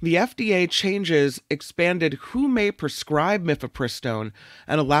 The FDA changes expanded who may prescribe mifepristone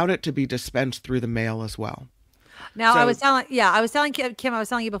and allowed it to be dispensed through the mail as well. Now, I was telling Kim, I was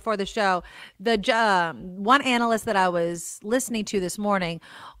telling you before the show, the one analyst that I was listening to this morning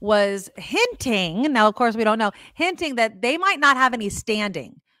was hinting, now, of course, we don't know, hinting that they might not have any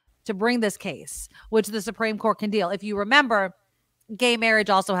standing to bring this case, which the Supreme Court can deal. If you remember, gay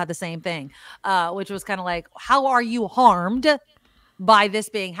marriage also had the same thing, which was kind of how are you harmed by this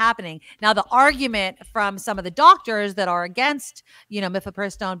being happening. Now, the argument from some of the doctors that are against,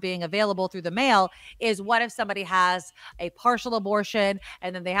 mifepristone being available through the mail is, what if somebody has a partial abortion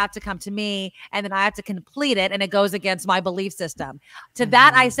and then they have to come to me and then I have to complete it and it goes against my belief system? To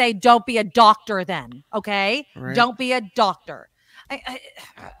that, I say, don't be a doctor then. Okay. Right. Don't be a doctor. If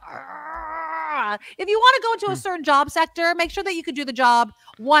you want to go into a certain job sector, make sure that you can do the job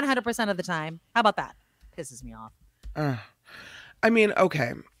 100% of the time. How about that? Pisses me off. I mean,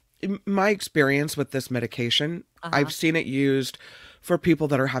 okay. My experience with this medication, I've seen it used for people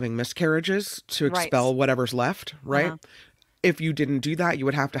that are having miscarriages to expel whatever's left, right? If you didn't do that, you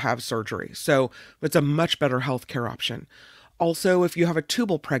would have to have surgery. So it's a much better healthcare option. Also, if you have a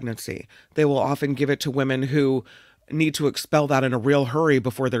tubal pregnancy, they will often give it to women who need to expel that in a real hurry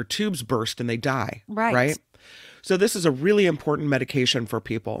before their tubes burst and they die. Right. So this is a really important medication for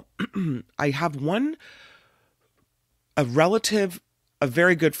people. I have a relative, a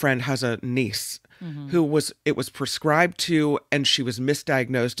very good friend, has a niece who it was prescribed to, and she was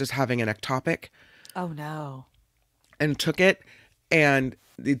misdiagnosed as having an ectopic. Oh no. And took it and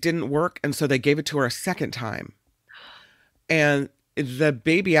it didn't work. And so they gave it to her a second time. And the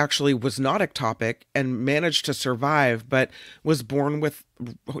baby actually was not ectopic and managed to survive, but was born with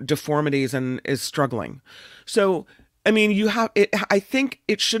deformities and is struggling. So, I mean, I think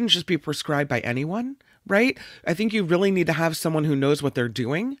it shouldn't just be prescribed by anyone, right? I think you really need to have someone who knows what they're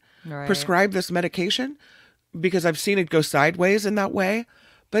doing prescribe this medication, because I've seen it go sideways in that way.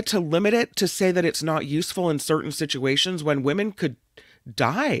 But to limit it, to say that it's not useful in certain situations when women could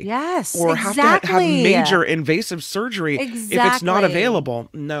die, or have to have major invasive surgery if it's not available.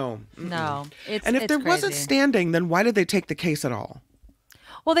 No. And if there wasn't standing, then why did they take the case at all?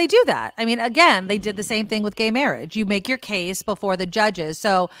 Well, they do that. I mean, again, they did the same thing with gay marriage. You make your case before the judges.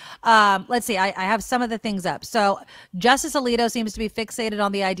 So let's see. I have some of the things up. So Justice Alito seems to be fixated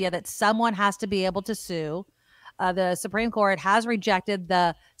on the idea that someone has to be able to sue. The Supreme Court has rejected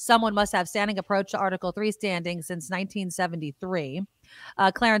the someone must have standing approach to Article 3 standing since 1973.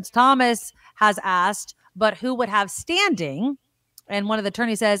 Clarence Thomas has asked, but who would have standing? And one of the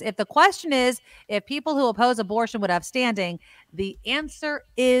attorneys says, if the question is if people who oppose abortion would have standing, the answer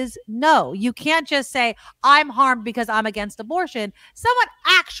is no. You can't just say, I'm harmed because I'm against abortion. Someone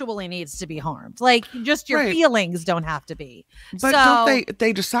actually needs to be harmed. Like, just your feelings don't have to be. But don't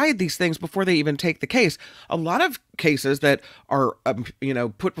they decide these things before they even take the case? A lot of cases that are,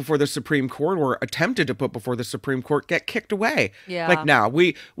 put before the Supreme Court or attempted to put before the Supreme Court get kicked away. Yeah. Like, now,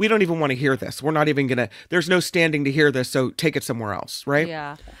 we don't even want to hear this. We're not even going to, there's no standing to hear this, so take it somewhere else, right?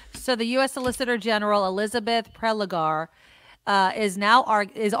 Yeah. So the U.S. Solicitor General Elizabeth Prelogar was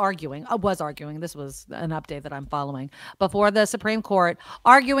arguing, this was an update that I'm following, before the Supreme Court,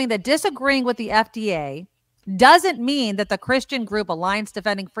 arguing that disagreeing with the FDA doesn't mean that the Christian group Alliance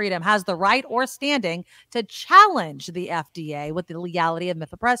Defending Freedom has the right or standing to challenge the FDA with the legality of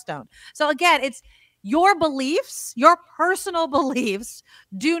mifepristone. So again, it's your beliefs, your personal beliefs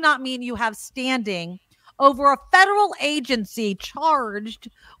do not mean you have standing over a federal agency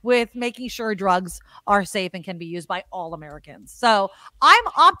charged with making sure drugs are safe and can be used by all Americans. So I'm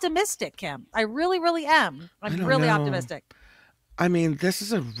optimistic, Kim. I really, really am. I'm really optimistic. I mean, this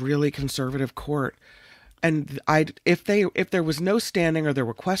is a really conservative court. And if there was no standing or there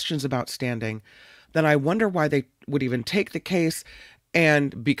were questions about standing, then I wonder why they would even take the case.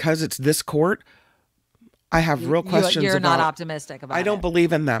 And because it's this court, I have real questions. You're not optimistic about it. I don't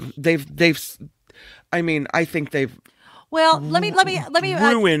believe in them. I think they've let me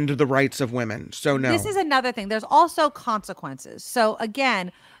ruined the rights of women. So no. This is another thing. There's also consequences. So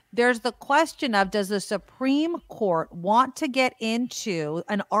again, there's the question of, does the Supreme Court want to get into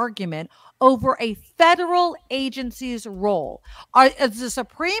an argument over a federal agency's role? Is the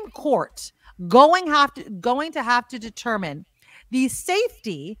Supreme Court going to have to determine the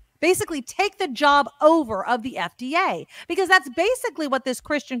safety, basically take the job over of the FDA? Because that's basically what this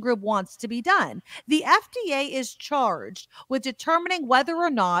Christian group wants to be done. The FDA is charged with determining whether or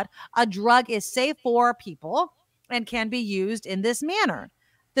not a drug is safe for people and can be used in this manner.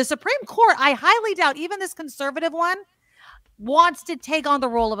 The Supreme Court, I highly doubt, even this conservative one, wants to take on the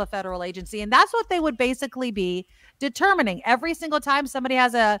role of a federal agency. And that's what they would basically be determining. Every single time somebody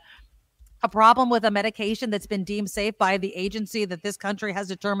has a problem with a medication that's been deemed safe by the agency that this country has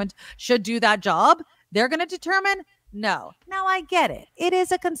determined should do that job, they're going to determine no. Now, I get it. It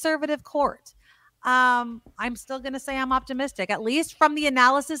is a conservative court. I'm still going to say I'm optimistic, at least from the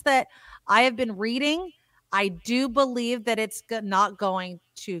analysis that I have been reading. I do believe that it's not going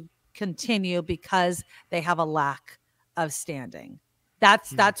to continue because they have a lack of standing.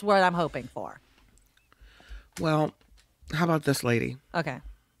 That's what I'm hoping for. Well, How about this lady? Okay.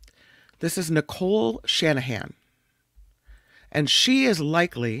 This is Nicole Shanahan. And she is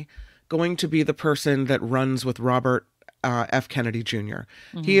likely going to be the person that runs with Robert F. Kennedy Jr.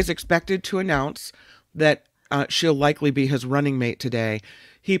 He is expected to announce that she'll likely be his running mate today.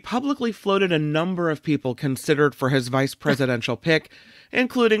 He publicly floated a number of people considered for his vice presidential pick,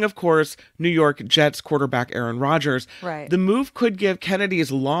 including, of course, New York Jets quarterback Aaron Rodgers. Right. The move could give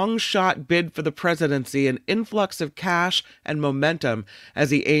Kennedy's long-shot bid for the presidency an influx of cash and momentum as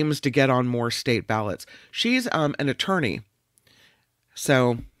he aims to get on more state ballots. She's an attorney.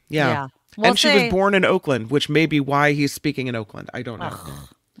 So, yeah. We'll and she was born in Oakland, which may be why he's speaking in Oakland. I don't know.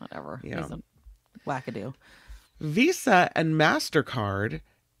 Whatever. Yeah. He's a wackadoo. Visa and MasterCard,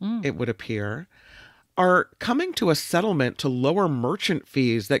 it would appear, are coming to a settlement to lower merchant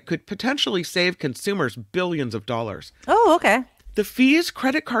fees that could potentially save consumers billions of dollars. Oh, okay. The fees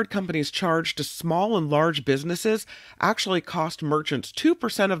credit card companies charge to small and large businesses actually cost merchants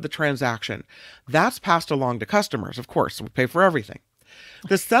 2% of the transaction. That's passed along to customers, of course. We pay for everything.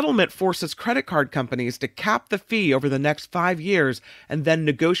 The settlement forces credit card companies to cap the fee over the next 5 years and then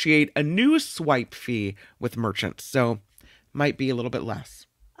negotiate a new swipe fee with merchants. So might be a little bit less.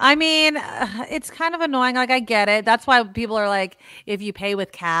 I mean, it's kind of annoying. Like, I get it. That's why people are like, if you pay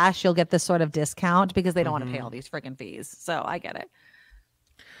with cash, you'll get this sort of discount because they don't want to pay all these freaking fees. So I get it.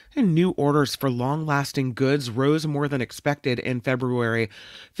 And new orders for long-lasting goods rose more than expected in February.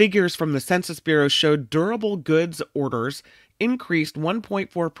 Figures from the Census Bureau showed durable goods orders increased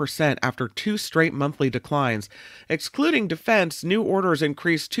 1.4% after 2 straight monthly declines. Excluding defense, new orders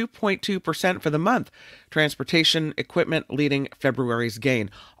increased 2.2% for the month. Transportation equipment leading February's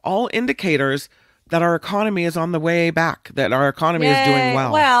gain. All indicators that our economy is on the way back, that our economy is doing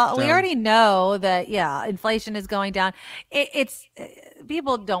well. Well, we already know that, inflation is going down. It's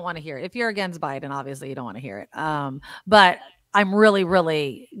people don't want to hear it. If you're against Biden, obviously you don't want to hear it. But I'm really,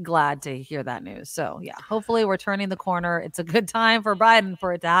 really glad to hear that news. So, yeah, hopefully we're turning the corner. It's a good time for Biden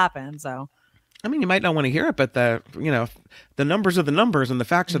for it to happen. So, I mean, you might not want to hear it, but the numbers are the numbers and the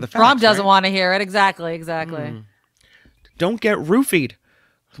facts are the facts. Trump doesn't right? want to hear it. Exactly. Don't get roofied.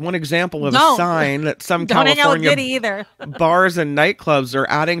 One example of a sign that some Don't hang out with California Diddy either. bars and nightclubs are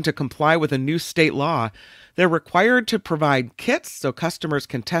adding to comply with a new state law. They're required to provide kits so customers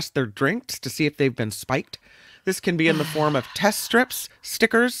can test their drinks to see if they've been spiked. This can be in the form of test strips,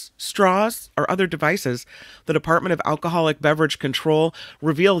 stickers, straws, or other devices. The Department of Alcoholic Beverage Control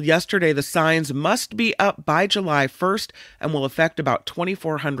revealed yesterday the signs must be up by July 1st and will affect about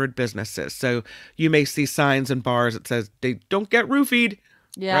 2,400 businesses. So you may see signs in bars that says they don't get roofied.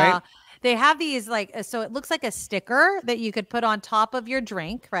 Yeah. Right? They have these so it looks like a sticker that you could put on top of your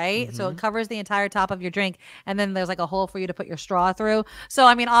drink, right? So it covers the entire top of your drink. And then there's like a hole for you to put your straw through. So,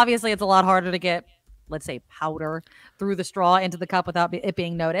 I mean, obviously it's a lot harder to get, let's say, powder through the straw into the cup without it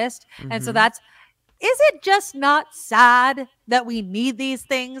being noticed. And so is it just not sad that we need these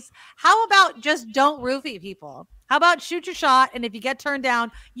things? How about just don't roofie people? How about shoot your shot? And if you get turned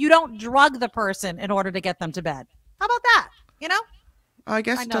down, you don't drug the person in order to get them to bed. How about that? I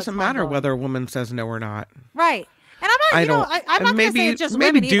guess it doesn't matter whether a woman says no or not. Right. And I'm not, I'm not going to say it's just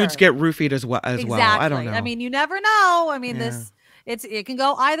maybe women dudes either. get roofied as well. Exactly. I don't know. I mean, you never know. I mean, it can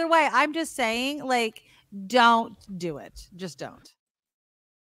go either way. I'm just saying, like, don't do it. Just don't.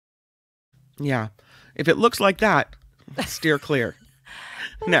 Yeah. If it looks like that, steer clear.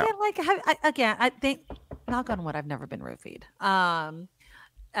 No. Again, I think, knock on wood, I've never been roofied.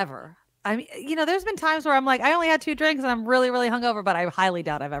 Ever. I mean, there's been times where I'm like, I only had 2 drinks and I'm really, really hungover, but I highly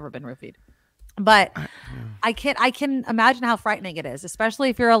doubt I've ever been roofied. But I can imagine how frightening it is,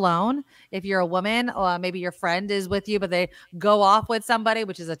 especially if you're alone, if you're a woman, or maybe your friend is with you, but they go off with somebody,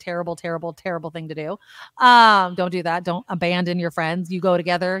 which is a terrible, terrible, terrible thing to do. Don't do that. Don't abandon your friends. You go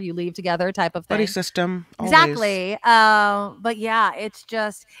together, you leave together type of thing. Buddy system. Always. Exactly. But yeah,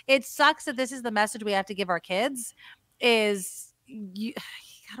 it sucks that this is the message we have to give our kids is you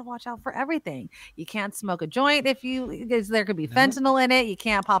gotta watch out for everything. You can't smoke a joint because there could be fentanyl in it. You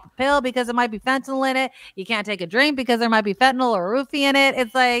can't pop a pill because there might be fentanyl in it. You can't take a drink because there might be fentanyl or roofie in it.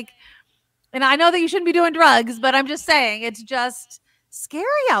 It's like, and I know that you shouldn't be doing drugs, but I'm just saying it's just scary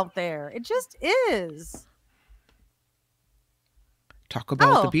out there. It just is. Taco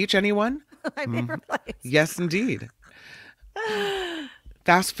Bell at the beach, anyone? My favorite place. Yes, indeed.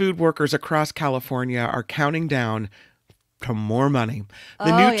 Fast food workers across California are counting down to more money.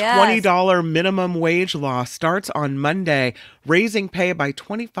 The Oh, new yes. $20 minimum wage law starts on Monday, raising pay by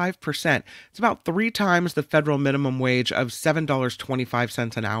 25%. It's about 3 times the federal minimum wage of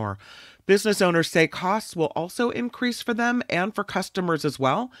 $7.25 an hour. Business owners say costs will also increase for them and for customers as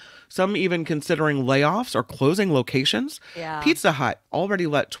well. Some even considering layoffs or closing locations. Yeah. Pizza Hut already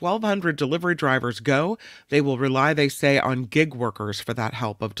let 1,200 delivery drivers go. They will rely, they say, on gig workers for that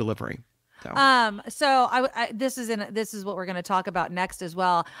help of delivery. So this is what we're going to talk about next as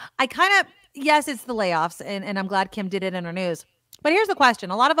well. Yes, it's the layoffs, and I'm glad Kim did it in her news. But here's the question: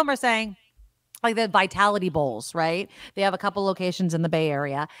 a lot of them are saying, like the Vitality Bowls, right? They have a couple locations in the Bay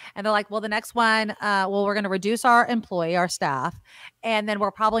Area, and they're like, well, the next one, we're going to reduce our staff, and then we're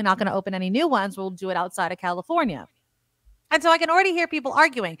probably not going to open any new ones. We'll do it outside of California. And so I can already hear people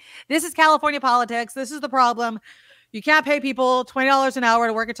arguing, this is California politics. This is the problem. You can't pay people $20 an hour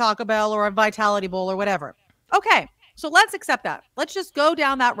to work at Taco Bell or a Vitality Bowl or whatever. Okay, so let's accept that. Let's just go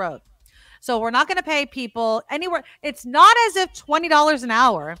down that road. So we're not going to pay people anywhere. It's not as if $20 an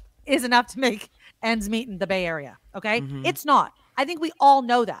hour is enough to make ends meet in the Bay Area. Okay, It's not. I think we all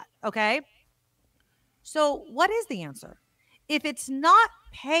know that. Okay, so what is the answer? If it's not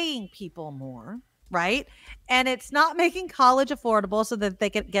paying people more, right? And it's not making college affordable so that they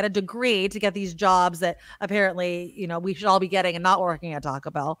can get a degree to get these jobs that apparently, we should all be getting and not working at Taco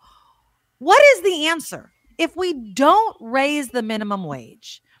Bell. What is the answer? If we don't raise the minimum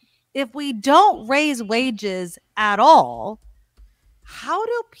wage, if we don't raise wages at all, how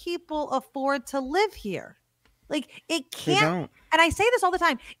do people afford to live here? Like, it can't. And I say this all the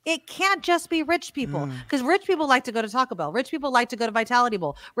time. It can't just be rich people, because rich people like to go to Taco Bell. Rich people like to go to Vitality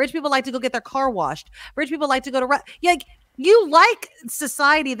Bowl. Rich people like to go get their car washed. Rich people like to go to you like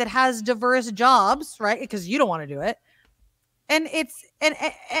society that has diverse jobs, right? Because you don't want to do it. And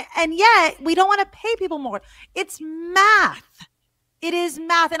and yet we don't want to pay people more. It's math. It is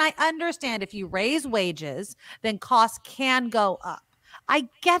math. And I understand if you raise wages, then costs can go up. I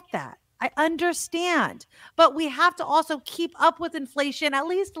get that. I understand, but we have to also keep up with inflation at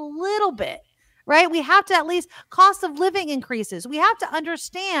least a little bit, right? We have to at least cost of living increases. We have to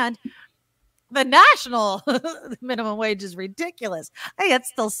understand the national minimum wage is ridiculous. Hey, it's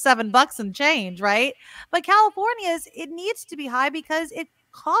still $7 and change, right? But California's, it needs to be high because it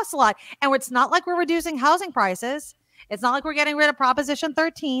costs a lot. And it's not like we're reducing housing prices. It's not like we're getting rid of Proposition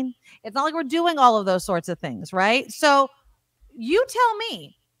 13. It's not like we're doing all of those sorts of things, right? So you tell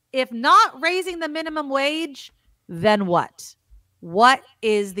me, if not raising the minimum wage, then what? What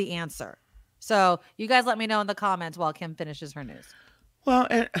is the answer? So you guys let me know in the comments while Kim finishes her news. Well,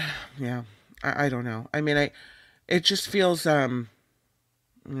 yeah, I don't know. I mean, it just feels, yeah.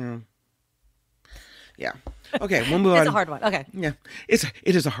 Okay, we'll move on. It's a hard one. Okay. Yeah, it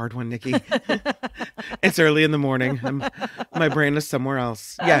is a hard one, Nikki. It's early in the morning. My brain is somewhere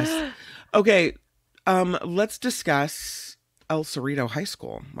else. Yes. Okay. Let's discuss El Cerrito High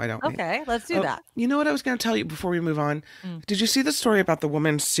School. Why don't we? Okay, let's do that. You know what I was going to tell you before we move on? Did you see the story about the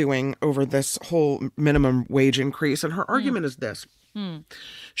woman suing over this whole minimum wage increase? And her argument is this.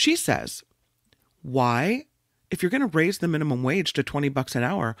 She says, why, if you're going to raise the minimum wage to $20 an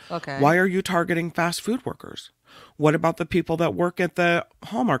hour, why are you targeting fast food workers? What about the people that work at the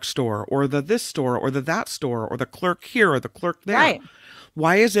Hallmark store or the this store or the that store or the clerk here or the clerk there? Right.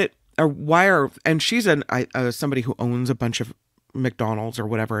 Why is it, or and she's somebody who owns a bunch of McDonald's or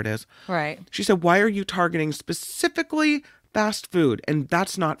whatever it is. Right. She said, why are you targeting specifically fast food? And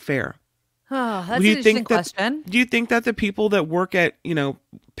that's not fair. Oh, that's an interesting question. Do you think that the people that work at,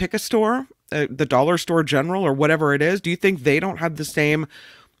 pick a store, the dollar store general or whatever it is, do you think they don't have the same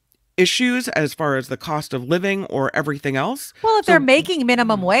issues as far as the cost of living or everything else? Well, if they're making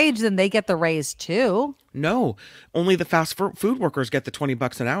minimum wage, then they get the raise too. No, only the fast food workers get the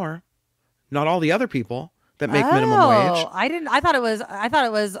 $20 an hour. Not all the other people that make minimum wage. I thought it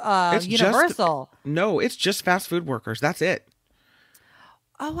was universal. No, it's just fast food workers. That's it.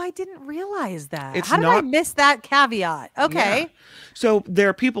 Oh, I didn't realize that. How did I miss that caveat? Okay. Yeah. So there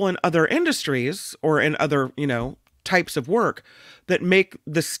are people in other industries or in other, types of work that make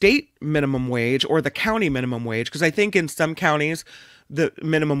the state minimum wage or the county minimum wage. Because I think in some counties, the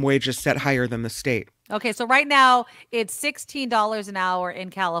minimum wage is set higher than the state. Okay, so right now it's $16 an hour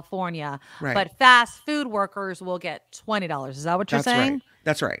in California, right. But fast food workers will get $20. Is that what you're saying? Right.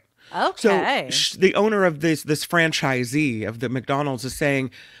 That's right. Okay. So the owner of this franchisee of the McDonald's is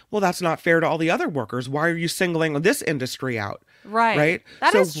saying, well, that's not fair to all the other workers. Why are you singling this industry out? Right. Right.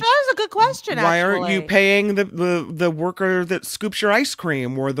 That is a good question. Why aren't you paying the worker that scoops your ice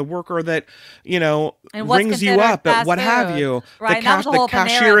cream or the worker that, rings you up at what have you? Right. The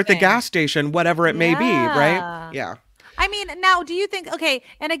cashier at the gas station, whatever it may be. Right. Yeah. I mean, now, do you think, okay,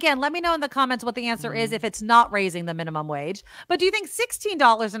 and again, let me know in the comments what the answer is if it's not raising the minimum wage, but do you think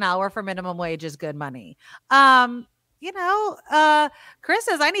 $16 an hour for minimum wage is good money? Chris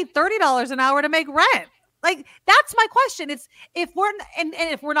says, I need $30 an hour to make rent. Like, that's my question. It's if we're and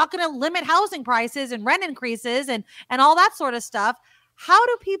if we're not going to limit housing prices and rent increases and all that sort of stuff, how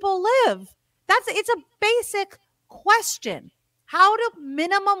do people live? It's a basic question. How do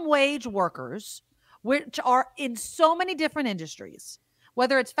minimum wage workers, which are in so many different industries,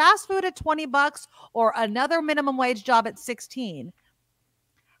 whether it's fast food at $20 or another minimum wage job at 16,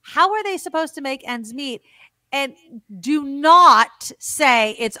 how are they supposed to make ends meet? And do not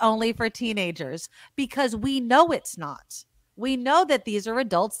say it's only for teenagers, because we know it's not. We know that these are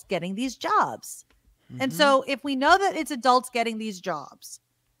adults getting these jobs. And so if we know that it's adults getting these jobs,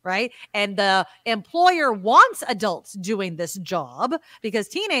 right, and the employer wants adults doing this job because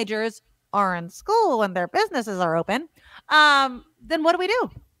teenagers are in school and their businesses are open, then what do we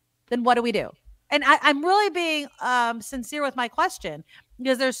do? And I'm really being sincere with my question,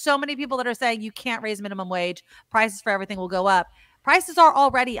 because there's so many people that are saying you can't raise minimum wage. Prices for everything will go up. Prices are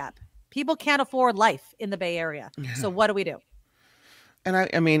already up. People can't afford life in the Bay Area. Yeah. So what do we do? And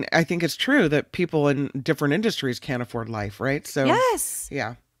I mean, I think it's true that people in different industries can't afford life, right? So yes.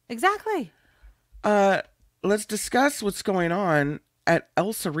 Yeah. Exactly. Let's discuss what's going on at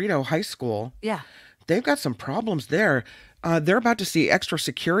El Cerrito High School. Yeah. They've got some problems there. They're about to see extra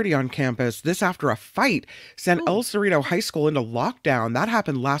security on campus. This after a fight sent El Cerrito High School into lockdown. That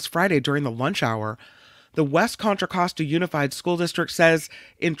happened last Friday during the lunch hour. The West Contra Costa Unified School District says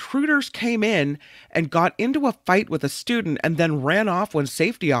intruders came in and got into a fight with a student and then ran off when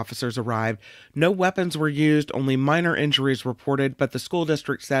safety officers arrived. No weapons were used, only minor injuries reported, but the school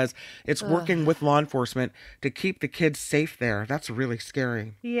district says it's working with law enforcement to keep the kids safe there. That's really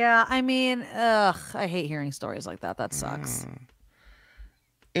scary. Yeah, I mean, I hate hearing stories like that. That sucks.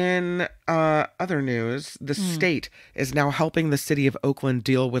 In other news, the state is now helping the city of Oakland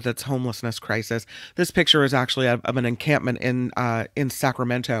deal with its homelessness crisis. This picture is actually of an encampment in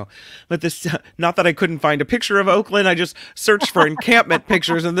Sacramento. But this, not that I couldn't find a picture of Oakland, I just searched for encampment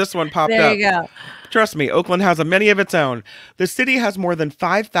pictures and this one popped up. There you go. Trust me, Oakland has many of its own. The city has more than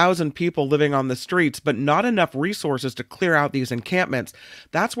 5,000 people living on the streets, but not enough resources to clear out these encampments.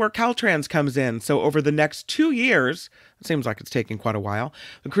 That's where Caltrans comes in. So over the next 2 years, it seems like it's taking quite a while,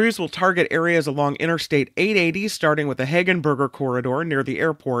 the crews will target areas along Interstate 880, starting with the Hagenberger corridor near the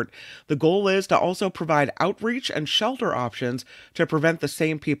airport. The goal is to also provide outreach and shelter options to prevent the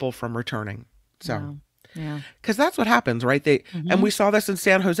same people from returning. So... Wow. Yeah, because that's what happens, right? And we saw this in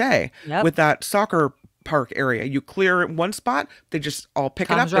San Jose with that soccer park area. You clear one spot, they just all pick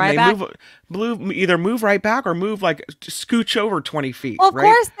it up right and they either move right back or move like scooch over 20 feet. Well, of right?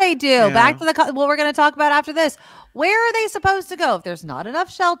 course they do. Yeah. Back to what we're going to talk about after this. Where are they supposed to go if there's not enough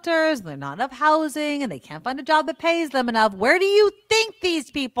shelters, there's not enough housing, and they can't find a job that pays them enough? Where do you think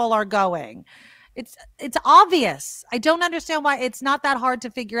these people are going? It's obvious. I don't understand why it's not that hard to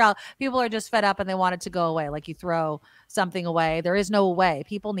figure out. People are just fed up and they want it to go away. Like you throw something away. There is no way.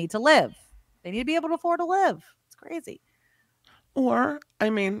 People need to live. They need to be able to afford to live. It's crazy. Or, I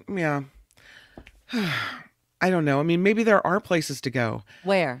mean, yeah. I don't know. I mean, maybe there are places to go.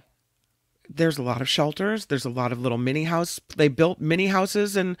 Where? There's a lot of shelters. There's a lot of little mini house. They built mini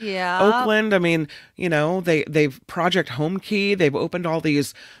houses in Yeah. Oakland. I mean, you know, they've Project Home Key. They've opened all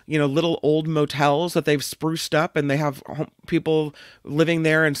these, you know, little old motels that they've spruced up, and they have people living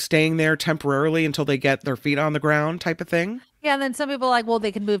there and staying there temporarily until they get their feet on the ground type of thing. Yeah, and then some people are like, well,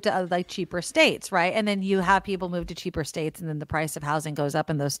 they can move to like cheaper states, right? And then you have people move to cheaper states, and then the price of housing goes up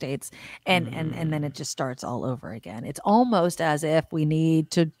in those states, and then it just starts all over again. It's almost as if we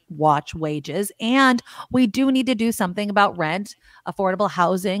need to watch wages, and we do need to do something about rent, affordable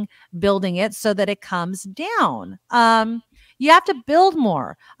housing, building it so that it comes down. You have to build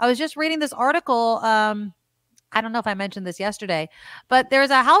more. I was just reading this article. I don't know if I mentioned this yesterday, but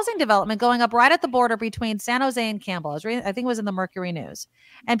there's a housing development going up right at the border between San Jose and Campbell. I think it was in the Mercury News.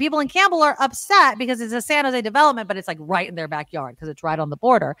 And people in Campbell are upset because it's a San Jose development, but it's like right in their backyard because it's right on the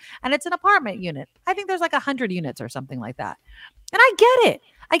border. And it's an apartment unit. I think there's like 100 units or something like that. And I get it.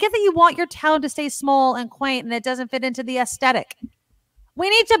 I get that you want your town to stay small and quaint and it doesn't fit into the aesthetic. We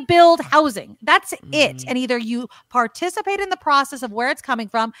need to build housing. That's it. And either you participate in the process of where it's coming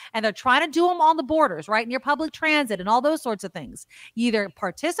from, and they're trying to do them on the borders, right? In your public transit and all those sorts of things. You either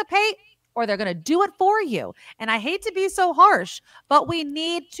participate or they're going to do it for you. And I hate to be so harsh, but we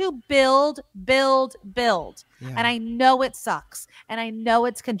need to build. Yeah. And I know it sucks. And I know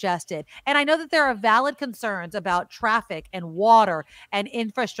it's congested. And I know that there are valid concerns about traffic and water and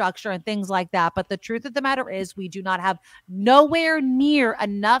infrastructure and things like that. But the truth of the matter is we do not have nowhere near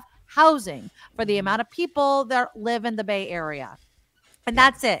enough housing for the amount of people that live in the Bay Area. And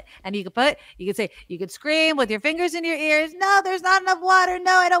that's it. And you could scream with your fingers in your ears. No, there's not enough water.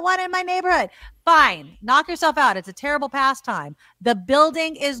 No, I don't want it in my neighborhood. Fine. Knock yourself out. It's a terrible pastime. The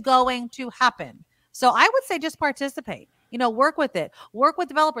building is going to happen. So I would say just participate, work with it, work with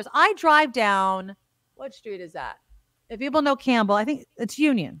developers. I drive down, what street is that? If people know Campbell, I think it's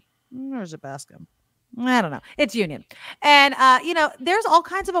Union. There's a Bascom. I don't know. It's Union. And, there's all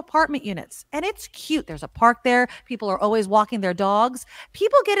kinds of apartment units and it's cute. There's a park there. People are always walking their dogs.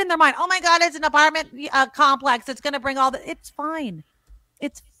 People get in their mind, oh my God, it's an apartment complex. It's going to bring it's fine.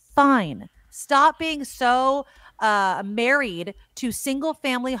 It's fine. Stop being so married to single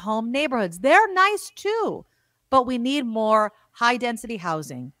family home neighborhoods. They're nice too, but we need more high density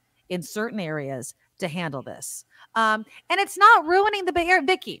housing in certain areas to handle this. And it's not ruining the Bay Area.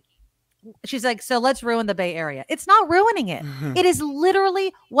 Vicky, she's like, so let's ruin the Bay Area. It's not ruining it. Mm-hmm. It is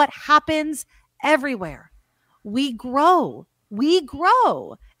literally what happens everywhere. We grow.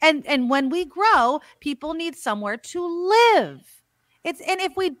 And when we grow, people need somewhere to live. And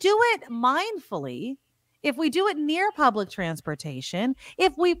if we do it mindfully, if we do it near public transportation,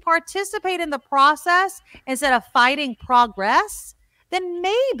 if we participate in the process instead of fighting progress, then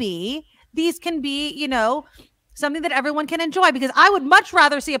maybe these can be, something that everyone can enjoy, because I would much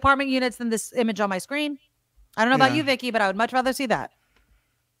rather see apartment units than this image on my screen. I don't know about you, Vicky, but I would much rather see that.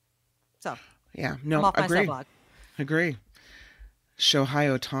 So, agree.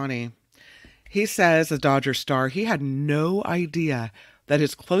 Shohei Ohtani. He says, as Dodger star, he had no idea that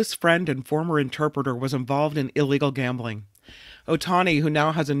his close friend and former interpreter was involved in illegal gambling. Ohtani, who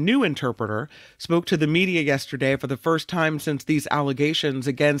now has a new interpreter, spoke to the media yesterday for the first time since these allegations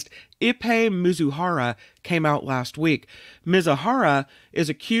against Ippei Mizuhara came out last week. Mizuhara is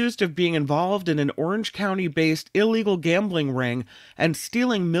accused of being involved in an Orange County-based illegal gambling ring and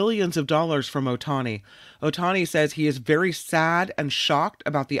stealing millions of dollars from Ohtani. Ohtani says he is very sad and shocked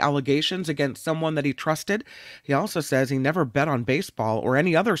about the allegations against someone that he trusted. He also says he never bet on baseball or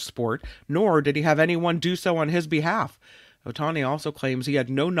any other sport, nor did he have anyone do so on his behalf. Ohtani also claims he had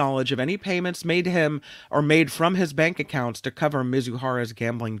no knowledge of any payments made to him or made from his bank accounts to cover Mizuhara's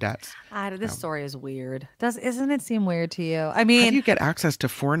gambling debts. This story is weird. Isn't it seem weird to you? I mean, how do you get access to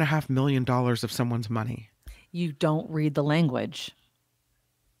 $4.5 million of someone's money? You don't read the language.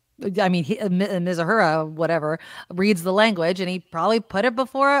 I mean, Mizuhara, whatever, reads the language, and he probably put it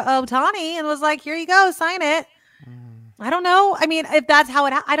before Ohtani and was like, here you go, sign it. I don't know. I mean, if that's how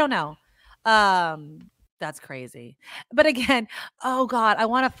I don't know. That's crazy. But again, oh God, I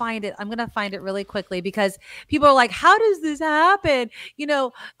want to find it. I'm going to find it really quickly because people are like, how does this happen?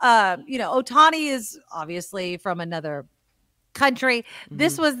 Ohtani is obviously from another country. Mm-hmm.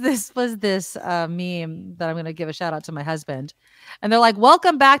 This was this meme that I'm going to give a shout out to my husband. And they're like,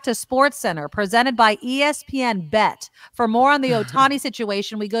 welcome back to Sports Center, presented by ESPN Bet. For more on the Ohtani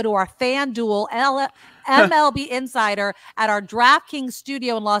situation, we go to our FanDuel MLB Insider at our DraftKings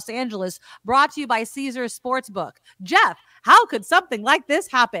studio in Los Angeles, brought to you by Caesars Sportsbook. Jeff, how could something like this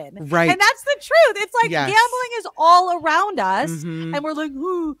happen? Right. And that's the truth. It's like gambling is all around us. Mm-hmm. And we're like,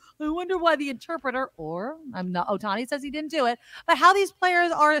 ooh, I wonder why the interpreter, or Ohtani says he didn't do it, but how these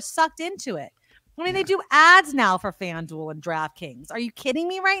players are sucked into it. I mean, they do ads now for FanDuel and DraftKings. Are you kidding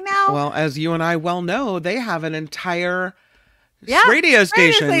me right now? Well, as you and I well know, they have an entire radio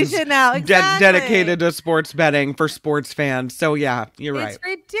station now dedicated to sports betting for sports fans. So yeah, you're right. It's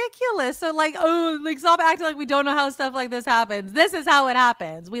ridiculous. So stop acting like we don't know how stuff like this happens. This is how it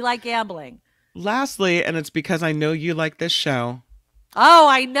happens. We like gambling. Lastly, and it's because I know you like this show. Oh,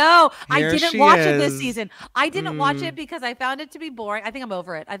 I know. I didn't watch it this is. season. I didn't watch it because I found it to be boring. I think I'm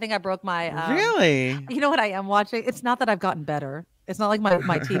over it. I think I broke my... Really? You know what I am watching? It's not that I've gotten better. It's not like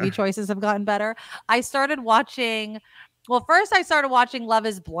my TV choices have gotten better. I started watching... Well, first I started watching Love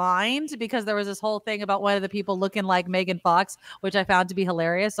is Blind because there was this whole thing about one of the people looking like Megan Fox, which I found to be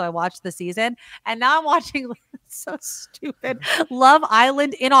hilarious. So I watched the season. And now I'm watching, so stupid, Love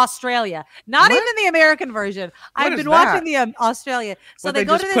Island in Australia. Not even the American version. I've been watching the Australia. So they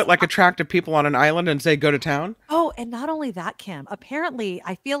just put like attractive people on an island and say, go to town? Oh, and not only that, Kim. Apparently,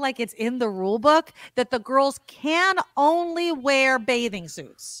 I feel like it's in the rule book that the girls can only wear bathing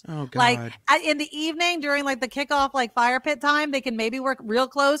suits. Oh, God. Like in the evening during like the kickoff, like fire pit time, they can maybe wear real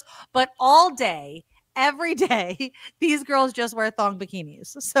clothes, but all day, every day these girls just wear thong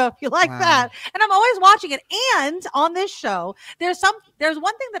bikinis. So if you like that, and I'm always watching it. And on this show, there's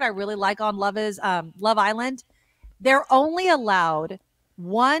one thing that I really like on Love Island. They're only allowed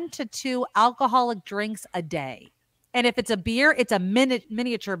 1 to 2 alcoholic drinks a day. And if it's a beer, it's a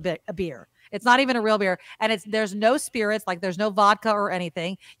miniature beer. It's not even a real beer. And there's no spirits, like there's no vodka or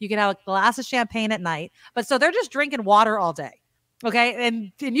anything. You can have a glass of champagne at night. But so they're just drinking water all day. Okay.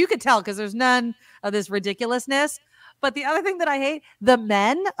 And you can tell because there's none of this ridiculousness. But the other thing that I hate, the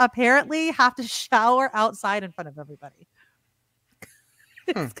men apparently have to shower outside in front of everybody.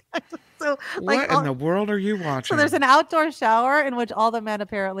 So, like, what in the world are you watching? So there's an outdoor shower in which all the men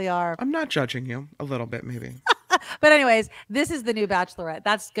apparently are. I'm not judging you. A little bit, maybe. But anyways, this is the new Bachelorette.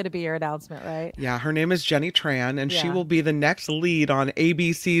 That's going to be your announcement, right? Yeah, her name is Jenny Tran, and she will be the next lead on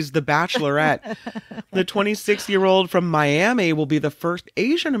ABC's The Bachelorette. The 26-year-old from Miami will be the first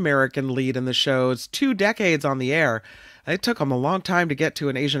Asian American lead in the show's 2 decades on the air. It took them a long time to get to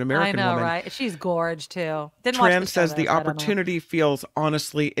an Asian American woman. I know, right? She's gorgeous, too. Tran says the opportunity feels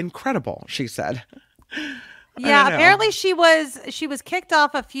honestly incredible, she said. Yeah, apparently she was kicked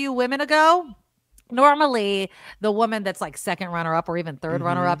off a few women ago. Normally, the woman that's like second runner-up or even third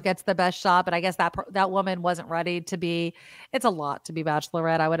runner-up gets the best shot, but I guess that woman wasn't ready to be. It's a lot to be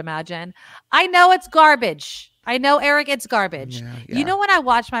Bachelorette, I would imagine. I know it's garbage. I know, Eric, it's garbage. Yeah. You know when I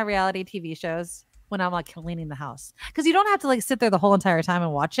watch my reality TV shows? When I'm like cleaning the house, because you don't have to like sit there the whole entire time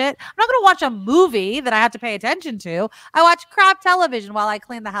and watch it. I'm not going to watch a movie that I have to pay attention to. I watch crap television while I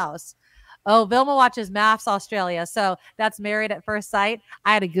clean the house. Oh, Vilma watches MAFS Australia. So that's Married at First Sight.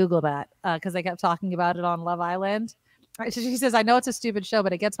 I had to Google that because they kept talking about it on Love Island. She says, I know it's a stupid show,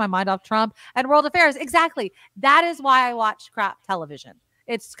 but it gets my mind off Trump and world affairs. Exactly. That is why I watch crap television.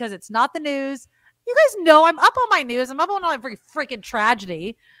 It's because it's not the news. You guys know I'm up on my news. I'm up on every freaking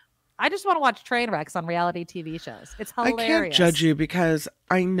tragedy. I just want to watch train wrecks on reality TV shows. It's hilarious. I can't judge you because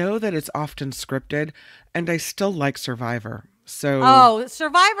I know that it's often scripted, and I still like Survivor. So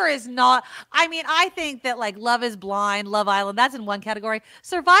Survivor is not. I mean, I think that like Love is Blind, Love Island, that's in one category.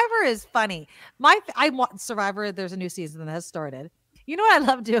 Survivor is funny. I want Survivor. There's a new season that has started. You know what I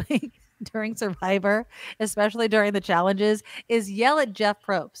love doing during Survivor, especially during the challenges, is yell at Jeff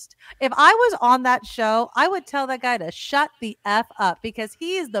Probst. If I was on that show, I would tell that guy to shut the F up because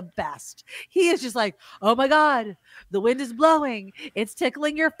he is the best. He is just like, oh my God, the wind is blowing. It's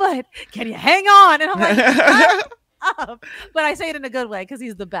tickling your foot. Can you hang on? And I'm like, shut up. But I say it in a good way because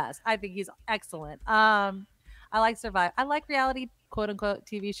he's the best. I think he's excellent. I like Survivor. I like reality quote unquote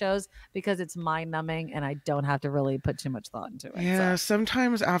TV shows because it's mind numbing and I don't have to really put too much thought into it. Yeah,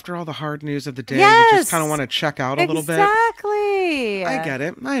 sometimes after all the hard news of the day, yes, you just kind of want to check out a little bit. Exactly. I get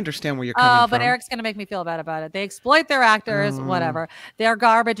it. I understand where you're coming from. But Eric's going to make me feel bad about it. They exploit their actors, whatever. They're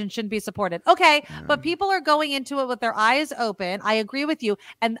garbage and shouldn't be supported. Okay, but people are going into it with their eyes open. I agree with you.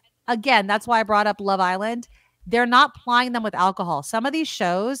 And again, that's why I brought up Love Island. They're not plying them with alcohol. Some of these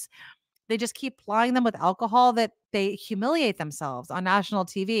shows, they just keep plying them with alcohol that they humiliate themselves on national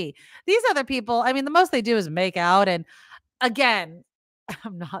TV. These other people, I mean, the most they do is make out. And again,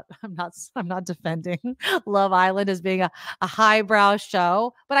 I'm not defending Love Island as being a highbrow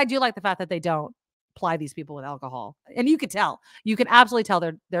show, but I do like the fact that they don't ply these people with alcohol. And you can absolutely tell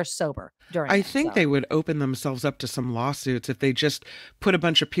they're sober during I think they would open themselves up to some lawsuits if they just put a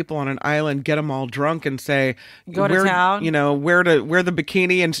bunch of people on an island, get them all drunk and say, go to town, wear the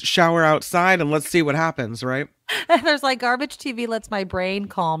bikini and shower outside and let's see what happens. Right. There's like garbage TV lets my brain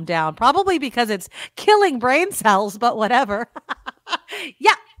calm down, probably because it's killing brain cells, but whatever.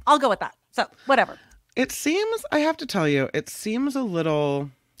 Yeah, I'll go with that. So whatever. It seems, I have to tell you, it seems a little,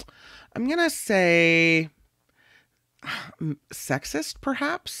 I'm going to say sexist,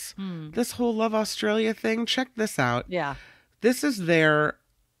 perhaps. This whole Love Australia thing. Check this out. Yeah. This is their,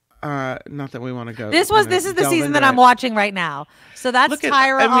 not that we want to go. This is the season that I'm watching right now. So that's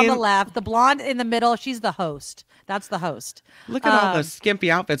Tyra on the left. The blonde in the middle, she's the host. That's the host. Look at all the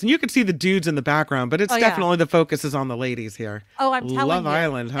skimpy outfits. And you can see the dudes in the background, but it's definitely the focus is on the ladies here. Oh, I'm telling you. Love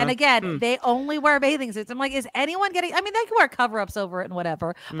Island, huh? And again, they only wear bathing suits. I'm like, is anyone getting, I mean, they can wear cover-ups over it and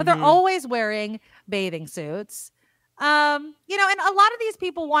whatever, but they're always wearing bathing suits. And a lot of these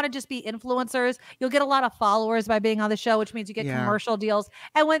people want to just be influencers. You'll get a lot of followers by being on the show, which means you get commercial deals.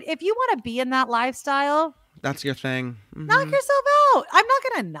 And if you want to be in that lifestyle, that's your thing. Knock yourself out. I'm not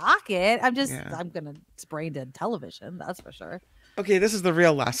going to knock it. I'm going to sprain dead television. That's for sure. Okay, this is the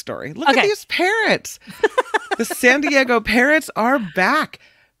real last story. Look at these parrots. The San Diego parrots are back.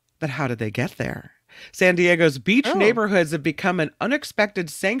 But how did they get there? San Diego's beach neighborhoods have become an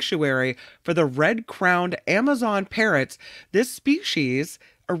unexpected sanctuary for the red-crowned Amazon parrots. This species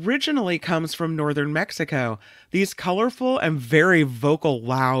originally comes from northern Mexico. These colorful and very vocal,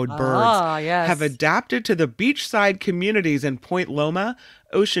 loud birds have adapted to the beachside communities in Point Loma,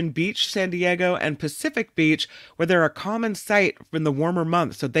 Ocean Beach, San Diego, and Pacific Beach, where they're a common sight in the warmer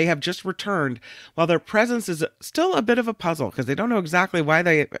months. So they have just returned. While their presence is still a bit of a puzzle because they don't know exactly why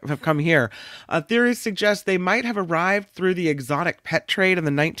they have come here. Theories suggest they might have arrived through the exotic pet trade in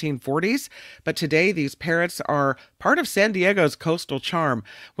the 1940s, but today these parrots are part of San Diego's coastal charm,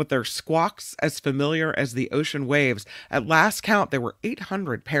 with their squawks as familiar as the ocean waves. At last count, there were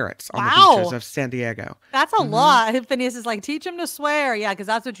 800 parrots on the beaches of San Diego. That's a lot. Phineas is like, teach them to swear. Yeah, because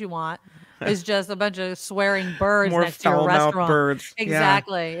that's what you want. Is just a bunch of swearing birds More next to your restaurant. Birds.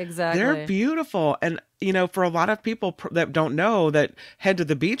 Exactly, exactly. They're beautiful. And, you know, for a lot of people that don't know, that head to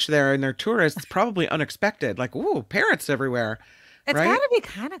the beach there and they're tourists, it's probably unexpected. Like, ooh, parrots everywhere. It's right? gotta be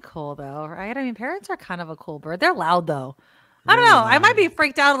kind of cool, though, right? I mean, parrots are kind of a cool bird. They're loud, though. I don't know. I might be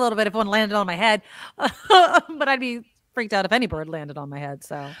freaked out a little bit if one landed on my head, but I'd be freaked out if any bird landed on my head.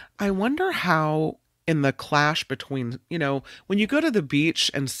 So I wonder how, in the clash between, you know, when you go to the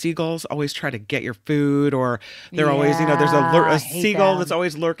beach and seagulls always try to get your food, or they're always, you know, there's a seagull that's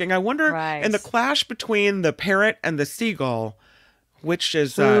always lurking. I wonder in the clash between the parrot and the seagull, which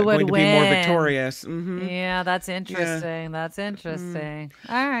is going to be more victorious. Yeah, that's interesting. Yeah. That's interesting.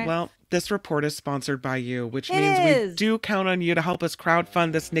 All right. Well, this report is sponsored by you, which means we do count on you to help us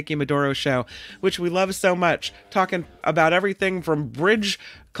crowdfund this Nikki Maduro show, which we love so much. Talking about everything from bridge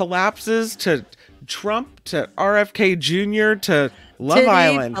collapses to Trump to RFK Jr. to Love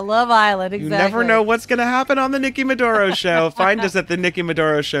Island. Love Island, exactly. You never know what's going to happen on the Nikki Maduro show. Find us at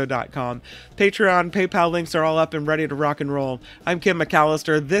thenikkimaduroshow.com. Patreon, PayPal links are all up and ready to rock and roll. I'm Kim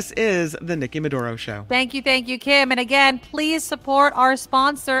McAllister. This is the Nikki Maduro show. Thank you, Kim. And again, please support our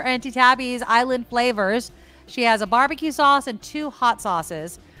sponsor, Aunty Tabby's Island Flavors. She has a barbecue sauce and 2 hot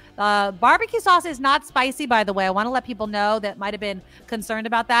sauces. Barbecue sauce is not spicy, by the way. I want to let people know that might have been concerned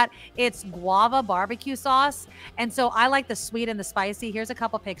about that. It's guava barbecue sauce. And so I like the sweet and the spicy. Here's a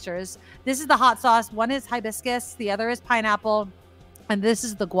couple pictures. This is the hot sauce. One is hibiscus. The other is pineapple. And this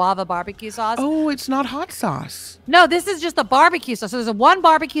is the guava barbecue sauce. Oh, it's not hot sauce. No, this is just the barbecue sauce. So there's 1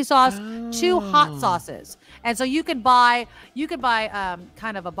 barbecue sauce, 2 hot sauces. And so you could buy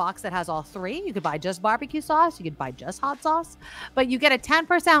kind of a box that has all 3. You could buy just barbecue sauce. You could buy just hot sauce. But you get a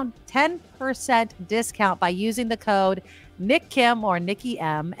 10% discount by using the code NICKKIM or Nikki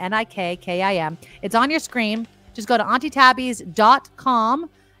M, NIKKIM. It's on your screen. Just go to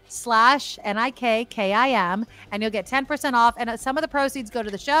auntytabbies.com/NIKKIM and you'll get 10% off. And some of the proceeds go to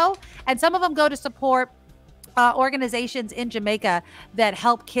the show and some of them go to support organizations in Jamaica that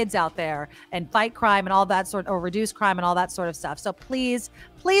help kids out there and fight crime and all that or reduce crime and all that sort of stuff. So please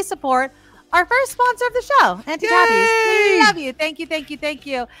support our first sponsor of the show, Aunty Tabby's. We love you. Thank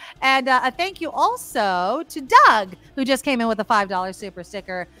you. And a thank you also to Doug, who just came in with a $5 super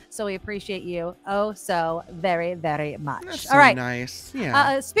sticker. So we appreciate you so very, very much. That's all right. Nice.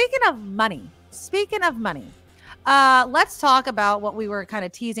 Yeah. Speaking of money, let's talk about what we were kind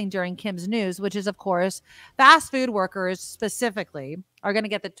of teasing during Kim's news, which is, of course, fast food workers specifically are going to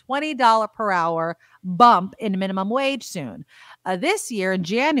get the $20 per hour bump in minimum wage soon. This year in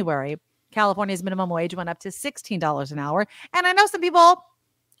January, California's minimum wage went up to $16 an hour. And I know some people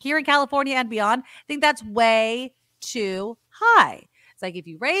here in California and beyond think that's way too high. It's like if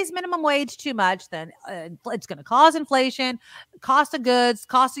you raise minimum wage too much, then it's going to cause inflation, cost of goods,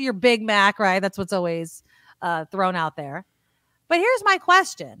 cost of your Big Mac, right? That's what's always thrown out there. But here's my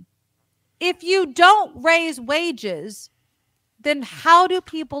question. If you don't raise wages, then how do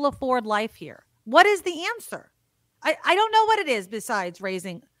people afford life here? What is the answer? I don't know what it is besides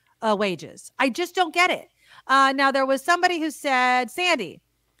raising wages. I just don't get it. Now, there was somebody who said, Sandy,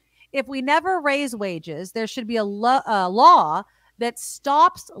 if we never raise wages, there should be a law that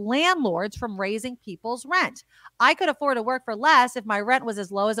stops landlords from raising people's rent. I could afford to work for less if my rent was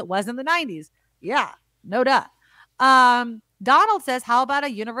as low as it was in the 90s. Yeah, no duh. Donald says, how about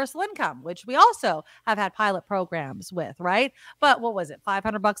a universal income, which we also have had pilot programs with, right? But what was it,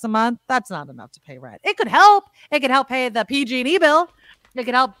 $500 a month? That's not enough to pay rent. It could help. It could help pay the PG&E bill. It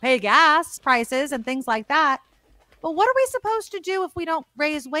could help pay gas prices and things like that. But what are we supposed to do if we don't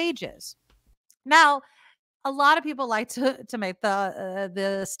raise wages? Now, a lot of people like to make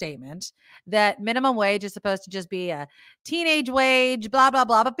the statement that minimum wage is supposed to just be a teenage wage, blah, blah,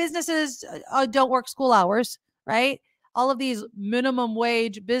 blah. But businesses don't work school hours, right? All of these minimum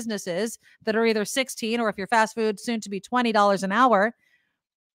wage businesses that are either 16 or if you're fast food, soon to be $20 an hour.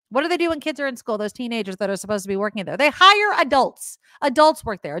 What do they do when kids are in school? Those teenagers that are supposed to be working there, they hire adults. Adults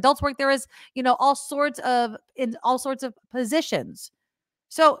work there. Adults work there as, in all sorts of positions.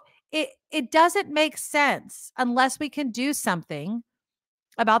 So it doesn't make sense unless we can do something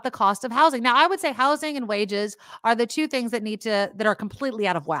about the cost of housing. Now, I would say housing and wages are the two things that are completely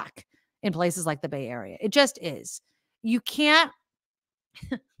out of whack in places like the Bay Area. It just is. You can't.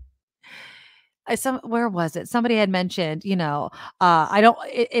 Where was it? Somebody had mentioned,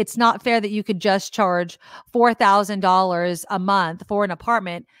 it's not fair that you could just charge $4,000 a month for an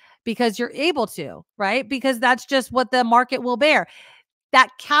apartment because you're able to, right? Because that's just what the market will bear. That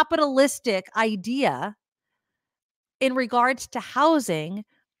capitalistic idea in regards to housing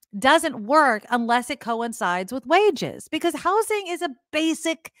doesn't work unless it coincides with wages, because housing is a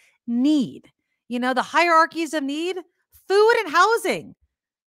basic need. The hierarchies of need, food and housing.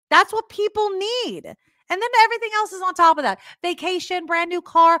 That's what people need. And then everything else is on top of that. Vacation, brand new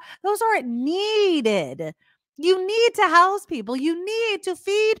car, those aren't needed. You need to house people. You need to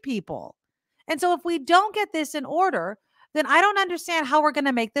feed people. And so if we don't get this in order, then I don't understand how we're going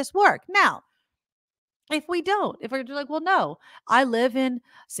to make this work. Now, if we're like, well, no, I live in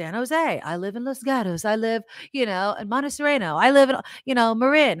San Jose. I live in Los Gatos. I live, in Montserrano. I live in,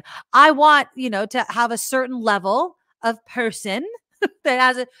 Marin. I want, to have a certain level of person that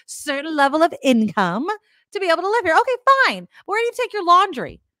has a certain level of income to be able to live here. Okay, fine. Where do you take your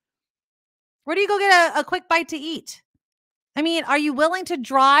laundry? Where do you go get a quick bite to eat? I mean, are you willing to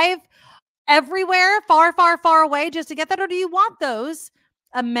drive everywhere, far, far, far away just to get that? Or do you want those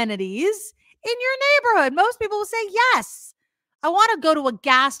amenities in your neighborhood? Most people will say yes. I want to go to a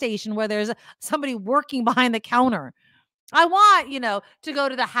gas station where there's somebody working behind the counter. I want, to go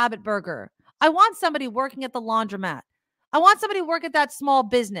to the Habit Burger. I want somebody working at the laundromat. I want somebody to work at that small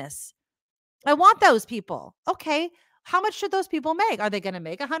business. I want those people. Okay. How much should those people make? Are they going to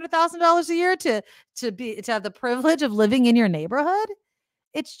make $100,000 a year to have the privilege of living in your neighborhood?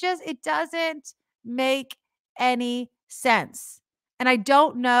 It doesn't make any sense. And I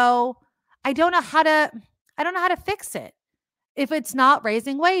don't know how to fix it if it's not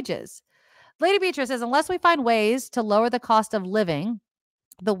raising wages. Lady Beatrice says, unless we find ways to lower the cost of living,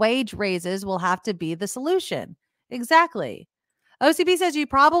 the wage raises will have to be the solution. Exactly. OCB says you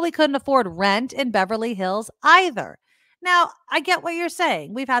probably couldn't afford rent in Beverly Hills either. Now, I get what you're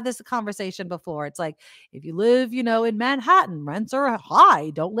saying. We've had this conversation before. It's like, if you live, in Manhattan, rents are high.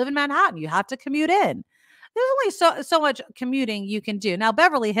 Don't live in Manhattan. You have to commute in. There's only so much commuting you can do. Now,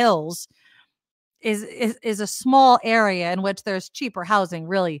 Beverly Hills is a small area in which there's cheaper housing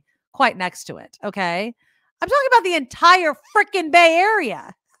really quite next to it. Okay. I'm talking about the entire freaking Bay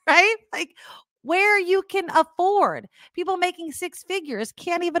Area, right? Like, where you can afford. People making six figures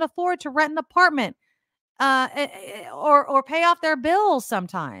can't even afford to rent an apartment or pay off their bills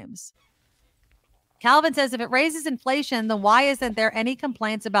sometimes. Calvin says, if it raises inflation, then why isn't there any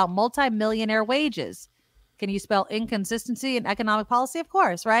complaints about multimillionaire wages? Can you spell inconsistency in economic policy? Of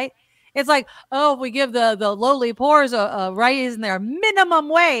course, right? It's like, if we give the lowly poors a raise in their minimum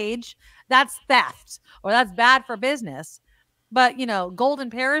wage, that's theft or that's bad for business. But, golden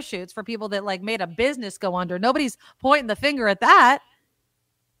parachutes for people that made a business go under. Nobody's pointing the finger at that.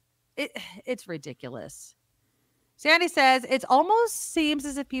 It's ridiculous. Sandy says, it almost seems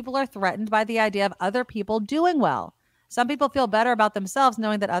as if people are threatened by the idea of other people doing well. Some people feel better about themselves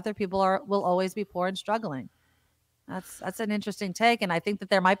knowing that other people will always be poor and struggling. That's an interesting take. And I think that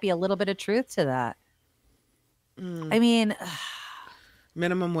there might be a little bit of truth to that. I mean,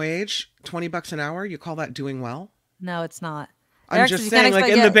 minimum wage, $20 an hour. You call that doing well? No, it's not. I'm just saying,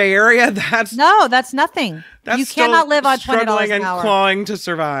 in the Bay Area, that's nothing. You cannot live on $20 an hour. Struggling and clawing to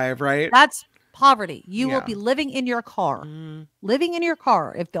survive, right? That's poverty. You will be living in your car. Living in your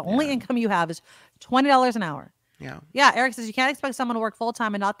car if the only income you have is $20 an hour. Yeah. Eric says you can't expect someone to work full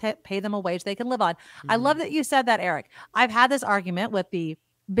time and not pay them a wage they can live on. I love that you said that, Eric. I've had this argument with the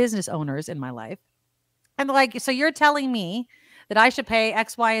business owners in my life. And so you're telling me that I should pay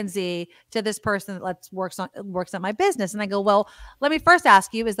X, Y, and Z to this person that works at my business. And I go, well, let me first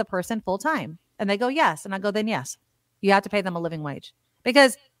ask you, is the person full time? And they go, yes. And I go, then yes, you have to pay them a living wage.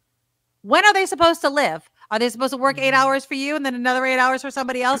 Because when are they supposed to live? Are they supposed to work 8 hours for you and then another 8 hours for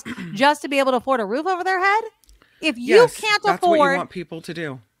somebody else just to be able to afford a roof over their head? If you can't that's afford, what you want people to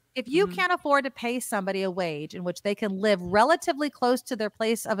do. If you can't afford to pay somebody a wage in which they can live relatively close to their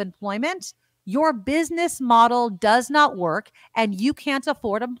place of employment, your business model does not work and you can't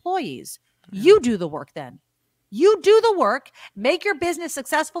afford employees. You do the work then. You do the work, make your business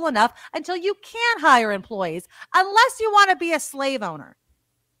successful enough until you can hire employees, unless you want to be a slave owner.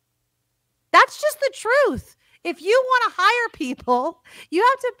 That's just the truth. If you want to hire people, you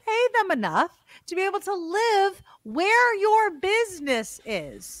have to pay them enough to be able to live where your business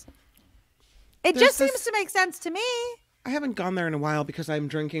is. It just seems to make sense to me. I haven't gone there in a while because I'm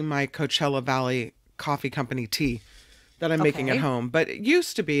drinking my Coachella Valley Coffee Company tea that I'm making at home. But it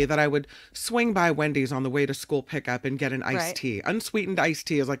used to be that I would swing by Wendy's on the way to school pickup and get an iced tea. Unsweetened iced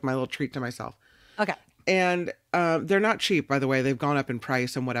tea is like my little treat to myself. Okay. And they're not cheap, by the way. They've gone up in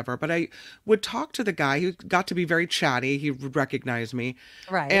price and whatever. But I would talk to the guy. He got to be very chatty. He would recognize me.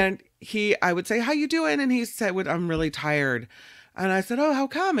 Right. And I would say, how you doing? And he said, I'm really tired. And I said, oh, how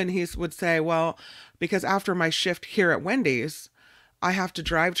come? And he would say, well, because after my shift here at Wendy's, I have to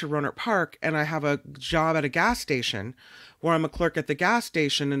drive to Roanoke Park, and I have a job at a gas station where I'm a clerk at the gas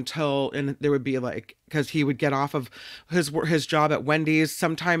station and there would be like, because he would get off of his job at Wendy's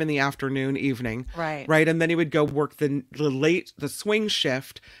sometime in the afternoon, evening. Right. Right. And then he would go work the swing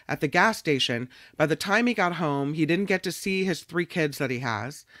shift at the gas station. By the time he got home, he didn't get to see his 3 kids that he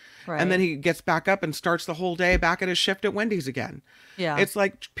has. Right. And then he gets back up and starts the whole day back at his shift at Wendy's again. Yeah. It's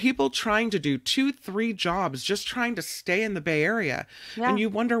like people trying to do 2-3 jobs, just trying to stay in the Bay Area. Yeah. And you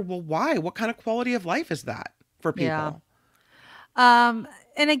wonder, well, why? What kind of quality of life is that for people? Yeah.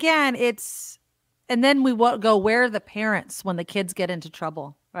 And again, and then we go, where are the parents when the kids get into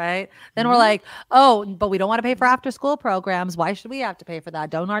trouble? Right. Then we're like, oh, but we don't want to pay for after school programs. Why should we have to pay for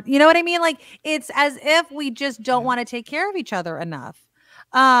that? You know what I mean? Like, it's as if we just don't want to take care of each other enough.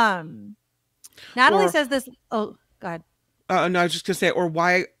 Natalie says this. Oh, go ahead. No, I was just gonna say, or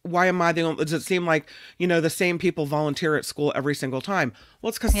why am I the only? Does it seem like the same people volunteer at school every single time? Well,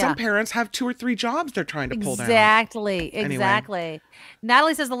 it's because some parents have 2 or 3 jobs they're trying to pull down. Exactly. Anyway.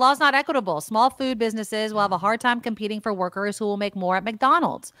 Natalie says the law's not equitable. Small food businesses will have a hard time competing for workers who will make more at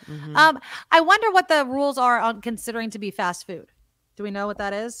McDonald's. I wonder what the rules are on considering to be fast food. Do we know what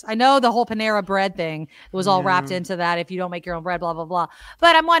that is? I know the whole Panera bread thing was all wrapped into that. If you don't make your own bread, blah, blah, blah.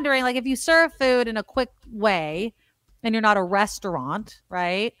 But I'm wondering, like, if you serve food in a quick way and you're not a restaurant,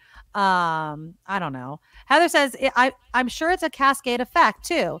 right? I don't know. Heather says, I'm sure it's a cascade effect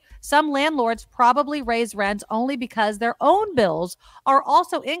too. Some landlords probably raise rents only because their own bills are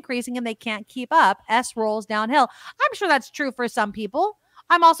also increasing and they can't keep up. S rolls downhill. I'm sure that's true for some people.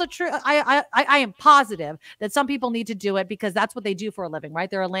 I'm also true. I am positive that some people need to do it because that's what they do for a living, right?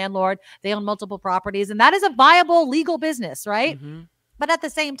 They're a landlord. They own multiple properties, and that is a viable legal business, right? But at the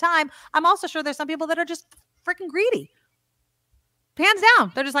same time, I'm also sure there's some people that are just freaking greedy. Hands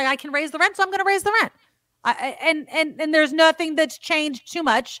down. They're just like, I can raise the rent, so I'm going to raise the rent. And there's nothing that's changed too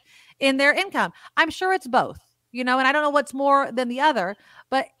much in their income. I'm sure it's both, and I don't know what's more than the other,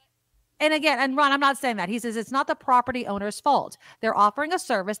 but and again, and Ron, I'm not saying that. He says it's not the property owner's fault. They're offering a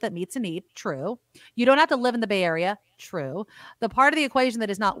service that meets a need. True. You don't have to live in the Bay Area. True. The part of the equation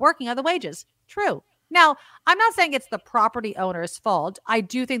that is not working are the wages. True. Now, I'm not saying it's the property owner's fault. I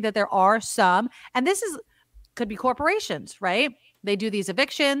do think that there are some, and could be corporations, right? They do these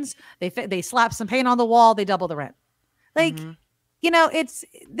evictions. They slap some paint on the wall. They double the rent. Like, it's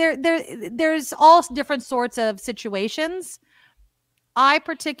there's all different sorts of situations. I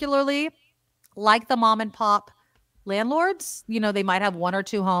particularly like the mom and pop landlords. They might have 1 or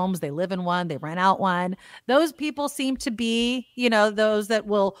 2 homes. They live in one. They rent out one. Those people seem to be, those that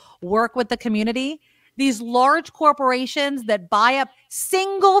will work with the community. These large corporations that buy up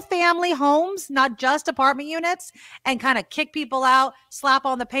single family homes, not just apartment units, and kind of kick people out, slap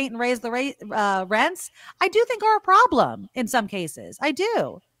on the paint and raise the rents, I do think are a problem in some cases. I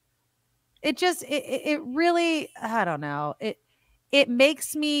do. It just, it really, I don't know. It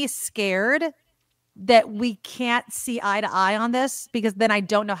makes me scared that we can't see eye to eye on this, because then I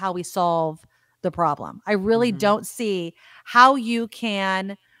don't know how we solve the problem. I really don't see how you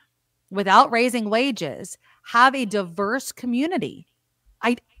can, without raising wages, have a diverse community.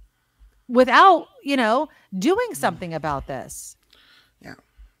 Without, doing something about this. Yeah.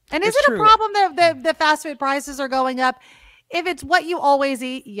 And is it a problem that the fast food prices are going up? If it's what you always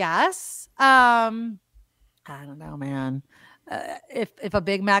eat, yes. I don't know, man. If a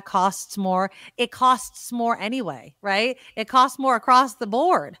Big Mac costs more, it costs more anyway, right? It costs more across the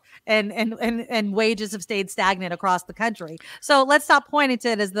board, and wages have stayed stagnant across the country. So let's stop pointing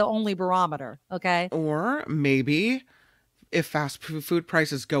to it as the only barometer, okay? Or maybe if fast food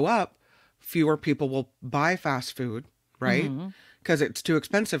prices go up, fewer people will buy fast food, right? Because it's too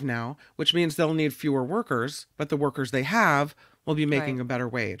expensive now, which means they'll need fewer workers, but the workers they have will be making a better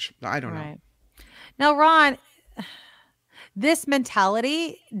wage. I don't know. Now, Ron, this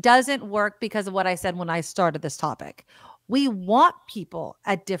mentality doesn't work because of what I said when I started this topic. We want people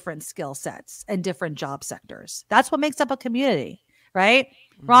at different skill sets and different job sectors. That's what makes up a community, right?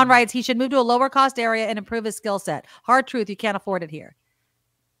 Ron writes, he should move to a lower cost area and improve his skill set. Hard truth, you can't afford it here.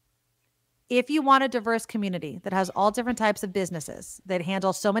 If you want a diverse community that has all different types of businesses that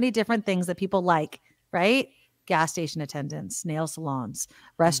handle so many different things that people like, right? gas station attendants, nail salons,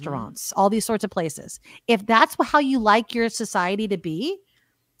 restaurants, all these sorts of places. If that's how you like your society to be,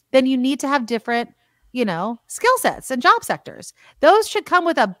 then you need to have different, skill sets and job sectors. Those should come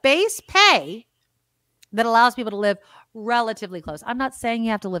with a base pay that allows people to live relatively close. I'm not saying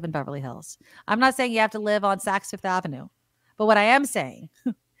you have to live in Beverly Hills. I'm not saying you have to live on Saks Fifth Avenue. But what I am saying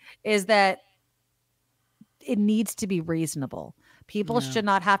is that it needs to be reasonable. People should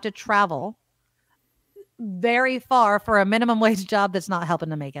not have to travel very far for a minimum wage job that's not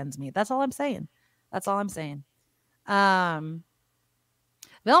helping to make ends meet. That's all I'm saying.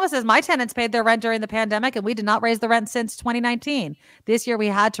 Vilma says, my tenants paid their rent during the pandemic and we did not raise the rent since 2019. This year we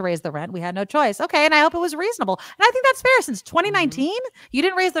had to raise the rent. We had no choice. Okay. And I hope it was reasonable. And I think that's fair. Since 2019, you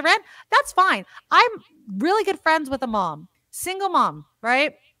didn't raise the rent. That's fine. I'm really good friends with a mom, single mom,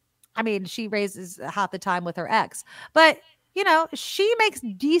 right? I mean, she raises half the time with her ex, but she makes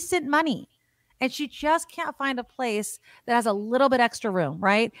decent money. And she just can't find a place that has a little bit extra room,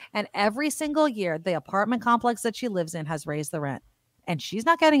 right? And every single year, the apartment complex that she lives in has raised the rent. And she's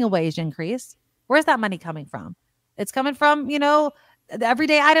not getting a wage increase. Where's that money coming from? It's coming from, the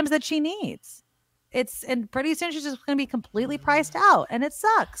everyday items that she needs. And pretty soon she's just going to be completely priced out. And it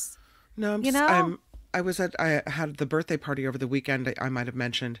sucks. No, I had the birthday party over the weekend, I might have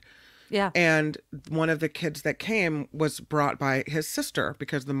mentioned. Yeah. And one of the kids that came was brought by his sister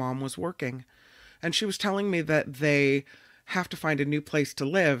because the mom was working. And she was telling me that they have to find a new place to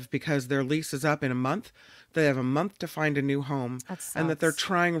live because their lease is up in a month. They have a month to find a new home. And that they're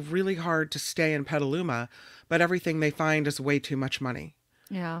trying really hard to stay in Petaluma, but everything they find is way too much money.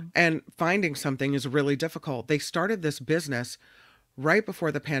 Yeah. And finding something is really difficult. They started this business right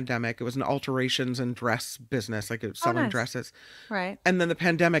before the pandemic. It was an alterations and dress business, like selling dresses. Right. And then the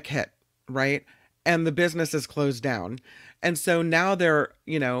pandemic hit, right? And the business is closed down. And so now they're,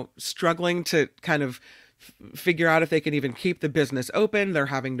 struggling to kind of figure out if they can even keep the business open. They're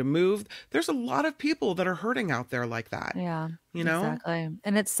having to move. There's a lot of people that are hurting out there like that. Yeah, exactly.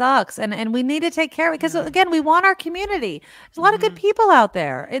 And it sucks. And we need to take care of it because, again, we want our community. There's a lot of good people out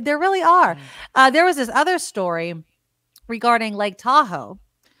there. There really are. There was this other story regarding Lake Tahoe.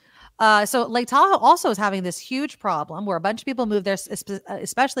 So Lake Tahoe also is having this huge problem where a bunch of people moved there,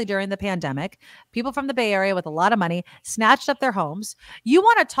 especially during the pandemic. People from the Bay Area with a lot of money snatched up their homes. You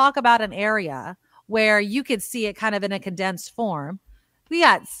want to talk about an area where you could see it kind of in a condensed form. We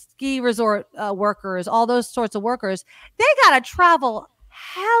got ski resort workers, all those sorts of workers. They got to travel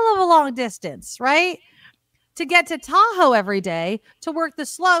hell of a long distance, right? To get to Tahoe every day to work the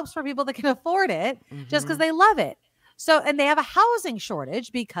slopes for people that can afford it just because they love it. So, and they have a housing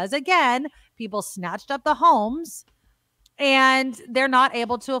shortage because, again, people snatched up the homes and they're not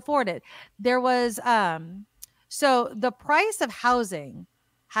able to afford it. There was, so the price of housing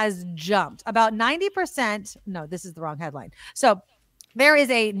has jumped about 90%. No, this is the wrong headline. So there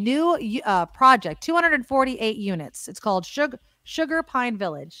is a new project, 248 units. It's called Sugar Pine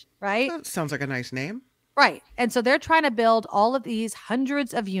Village, right? That sounds like a nice name. Right. And so they're trying to build all of these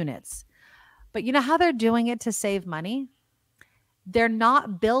hundreds of units. But you know how they're doing it to save money? They're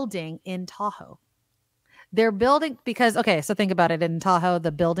not building in Tahoe. They're building because, so think about it. In Tahoe,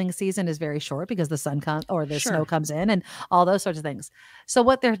 the building season is very short because the sun comes or the snow comes in and all those sorts of things. So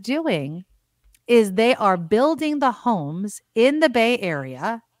what they're doing is they are building the homes in the Bay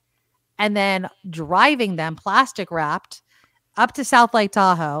Area and then driving them plastic wrapped up to South Lake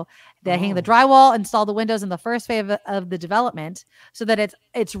Tahoe. They hang the drywall, install the windows in the first phase of the development so that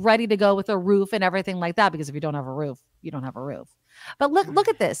it's ready to go with a roof and everything like that. Because if you don't have a roof, you don't have a roof. But look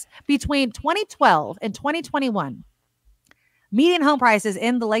at this. Between 2012 and 2021, median home prices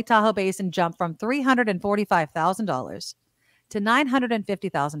in the Lake Tahoe Basin jumped from $345,000 to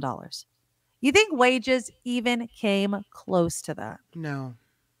 $950,000. You think wages even came close to that? No.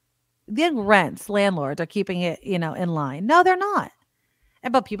 The rents, landlords are keeping it, in line. No, they're not.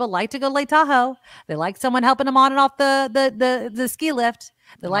 But people like to go to Lake Tahoe. They like someone helping them on and off the ski lift.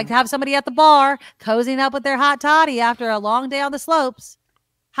 They like to have somebody at the bar cozying up with their hot toddy after a long day on the slopes.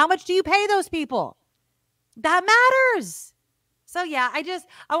 How much do you pay those people? That matters. So yeah,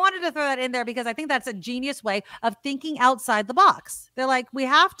 I wanted to throw that in there because I think that's a genius way of thinking outside the box. They're like, we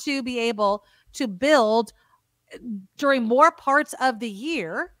have to be able to build during more parts of the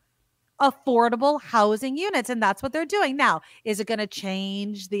year affordable housing units. And that's what they're doing. Now, is it going to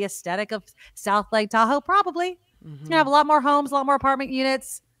change the aesthetic of South Lake Tahoe? Probably. You're going to have a lot more homes, a lot more apartment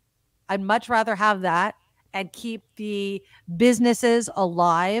units. I'd much rather have that and keep the businesses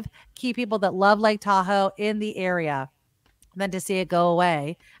alive, keep people that love Lake Tahoe in the area than to see it go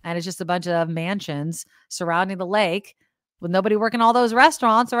away. And it's just a bunch of mansions surrounding the lake with nobody working all those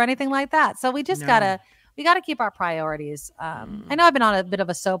restaurants or anything like that. So we just gotta we got to keep our priorities. I know I've been on a bit of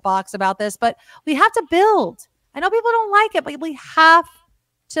a soapbox about this, but we have to build. I know people don't like it, but we have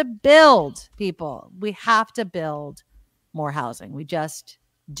to build, people. We have to build more housing. We just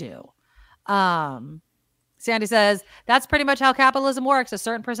do. Sandy says, that's pretty much how capitalism works. A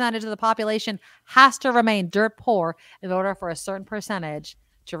certain percentage of the population has to remain dirt poor in order for a certain percentage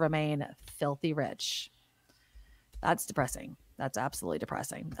to remain filthy rich. That's depressing. That's absolutely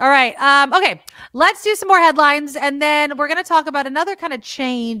depressing. All right. Okay. Let's do some more headlines. And then we're going to talk about another kind of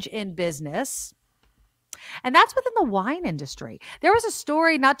change in business. And that's within the wine industry. There was a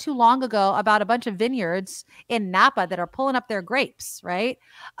story not too long ago about a bunch of vineyards in Napa that are pulling up their grapes, right?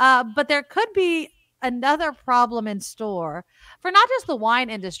 But there could be another problem in store for not just the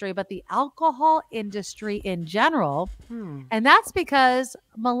wine industry, but the alcohol industry in general. And that's because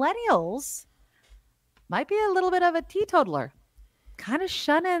millennials might be a little bit of a teetotaler, kind of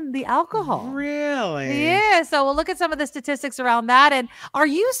shunning the alcohol. Really? Yeah. So we'll look at some of the statistics around that. And are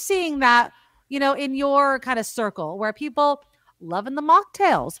you seeing that, in your kind of circle where people loving the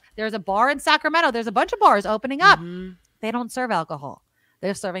mocktails? There's a bar in Sacramento. There's a bunch of bars opening up. They don't serve alcohol.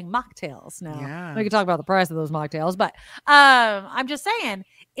 They're serving mocktails now. Yeah. We can talk about the price of those mocktails, but I'm just saying,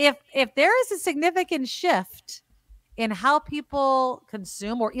 if there is a significant shift in how people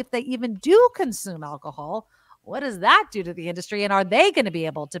consume, or if they even do consume alcohol, what does that do to the industry? And are they going to be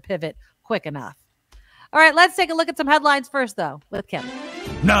able to pivot quick enough? All right, let's take a look at some headlines first, though, with Kim.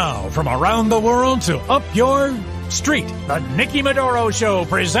 Now, from around the world to up your street, the Nikki Maduro Show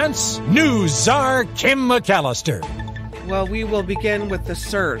presents News Czar Kim McAllister. Well, we will begin with the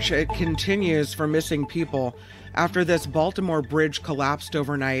search. It continues for missing people after this Baltimore bridge collapsed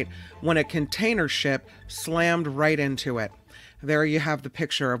overnight when a container ship slammed right into it. There you have the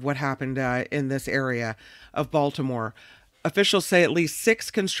picture of what happened in this area of Baltimore. Officials say at least 6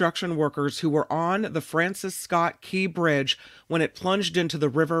 construction workers who were on the Francis Scott Key Bridge when it plunged into the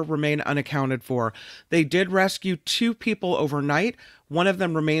river remain unaccounted for. They did rescue 2 people overnight. One of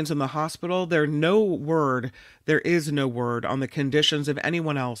them remains in the hospital. There is no word on the conditions of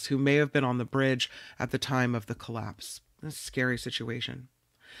anyone else who may have been on the bridge at the time of the collapse. It's a scary situation.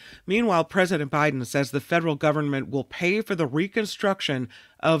 Meanwhile, President Biden says the federal government will pay for the reconstruction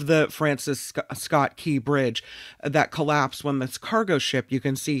of the Francis Scott Key Bridge that collapsed when this cargo ship, you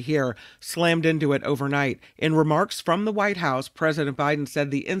can see here, slammed into it overnight. In remarks from the White House, President Biden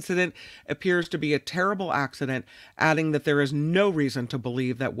said the incident appears to be a terrible accident, adding that there is no reason to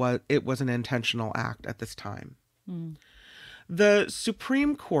believe that it was an intentional act at this time. The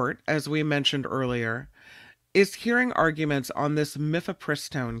Supreme Court, as we mentioned earlier, is hearing arguments on this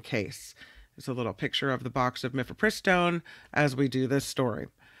mifepristone case. There's a little picture of the box of mifepristone as we do this story.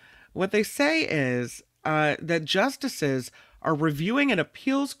 What they say is that justices are reviewing an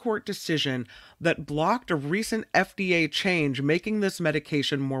appeals court decision that blocked a recent FDA change making this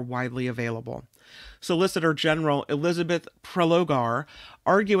medication more widely available. Solicitor General Elizabeth Prelogar,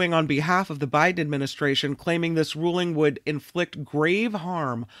 arguing on behalf of the Biden administration, claiming this ruling would inflict grave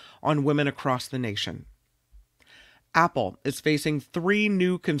harm on women across the nation. Apple is facing 3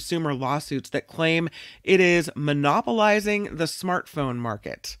 new consumer lawsuits that claim it is monopolizing the smartphone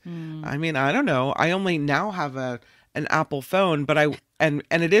market. I mean, I don't know. I only now have an Apple phone, but and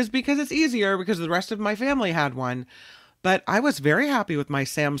it is because it's easier because the rest of my family had one. But I was very happy with my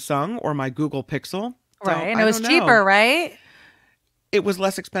Samsung or my Google Pixel. So Right. And it was cheaper, right? It was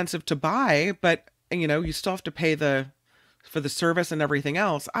less expensive to buy, but you still have to pay for the service and everything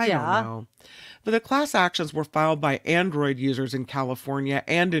else. I don't know. But the class actions were filed by Android users in California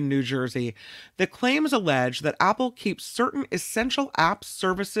and in New Jersey. The claims allege that Apple keeps certain essential apps,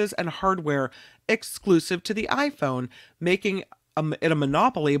 services, and hardware exclusive to the iPhone, making it a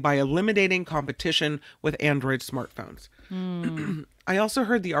monopoly by eliminating competition with Android smartphones. I also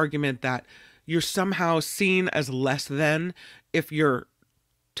heard the argument that you're somehow seen as less than if your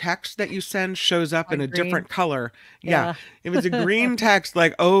text that you send shows up in a different color. Yeah. If it's a green text,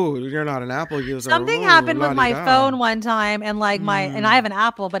 like, oh, you're not an Apple user. Something happened with my phone one time, and and I have an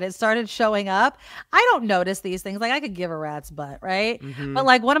Apple, but it started showing up. I don't notice these things. Like, I could give a rat's butt, right? But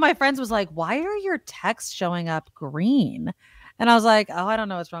like, one of my friends was like, why are your texts showing up green? And I was like, oh, I don't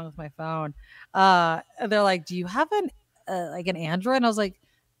know what's wrong with my phone. They're like, do you have an Android? And I was like,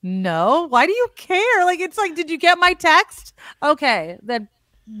 no. Why do you care? Like, it's like, did you get my text? Okay, then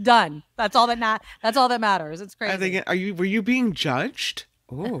done. That's all that matters. It's crazy. I think, were you being judged?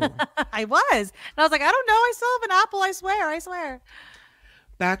 Oh, I was. And I was like, I don't know. I still have an Apple. I swear.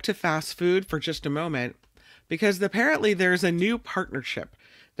 Back to fast food for just a moment, because apparently there's a new partnership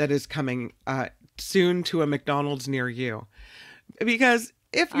that is coming soon to a McDonald's near you. Because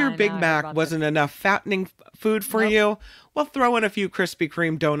if your I know, Big I heard Mac about wasn't enough fattening food for Nope. you, well, throw in a few Krispy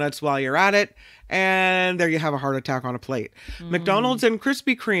Kreme donuts while you're at it, and there you have a heart attack on a plate. McDonald's and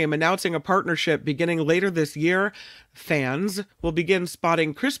Krispy Kreme announcing a partnership beginning later this year. Fans will begin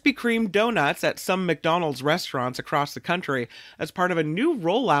spotting Krispy Kreme donuts at some McDonald's restaurants across the country as part of a new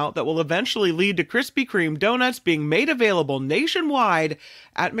rollout that will eventually lead to Krispy Kreme donuts being made available nationwide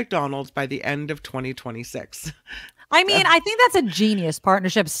at McDonald's by the end of 2026. I mean, I think that's a genius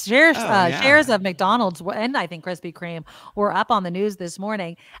partnership. Shares, yeah. shares of McDonald's and I think Krispy Kreme were up on the news this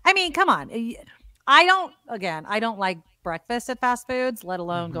morning. I mean, come on. I don't like breakfast at fast foods, let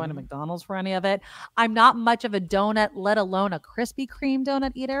alone going to McDonald's for any of it. I'm not much of a donut, let alone a Krispy Kreme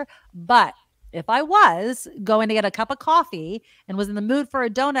donut eater. But if I was going to get a cup of coffee and was in the mood for a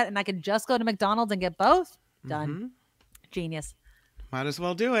donut and I could just go to McDonald's and get both, done. Genius. Might as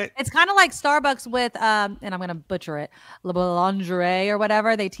well do it. It's kind of like Starbucks with, and I'm going to butcher it, Le Boulangerie or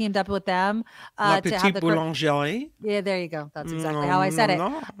whatever. They teamed up with them La to have Petite the Boulangerie. Yeah, there you go. That's exactly how I said it.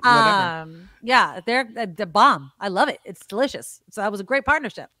 Whatever. Yeah, they're the bomb. I love it. It's delicious. So that was a great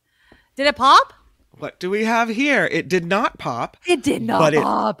partnership. Did it pop? What do we have here? It did not pop. It did not but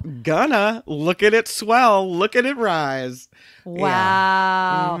pop. It gonna. Look at it swell. Look at it rise.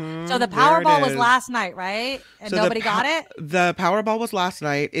 Wow. Yeah. So the There it Powerball was is. last night, right? And So nobody got it? The Powerball was last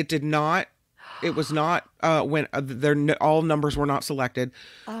night. It did not. It was not when all numbers were not selected.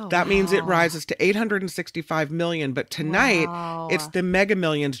 Oh, that means it wow. rises to 865 million. But tonight Wow. it's the Mega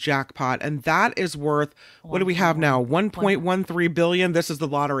Millions jackpot, and that is worth what do we have now? 1.13 billion. This is the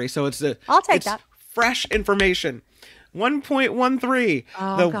lottery, so I'll take that. Fresh information. 1.13.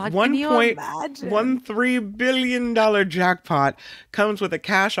 Oh, The God, can you $1.13 billion jackpot comes with a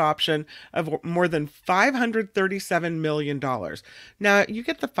cash option of more than $537 million. Now, you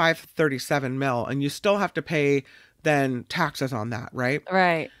get the 537 mil, and you still have to pay then taxes on that, right?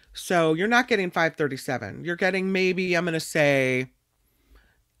 Right. So you're not getting 537. You're getting maybe, I'm going to say,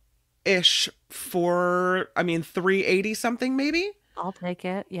 ish 380 something maybe? I'll take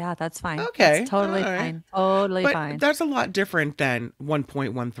it. Yeah, that's fine. Okay. That's totally all right. fine. Totally But fine. that's a lot different than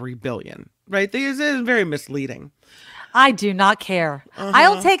 1.13 billion, right? This is very misleading. I do not care.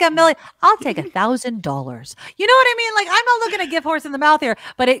 I'll take $1 million. I'll take $1,000. You know what I mean? Like, I'm not looking at gift horse in the mouth here,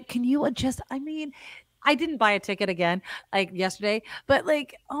 but can you adjust? I mean, I didn't buy a ticket again like yesterday, but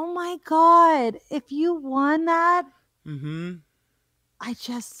like, oh my God, if you won that,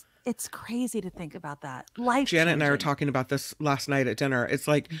 it's crazy to think about that. Janet and I were talking about this last night at dinner. It's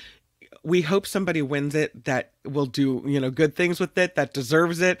like, we hope somebody wins it that will do, good things with it, that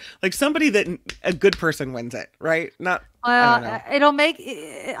deserves it. Like a good person wins it, right? Not, I don't know.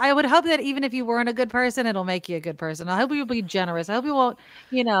 I would hope that even if you weren't a good person, it'll make you a good person. I hope you'll be generous. I hope you won't,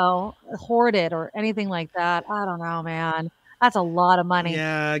 hoard it or anything like that. I don't know, man. That's a lot of money.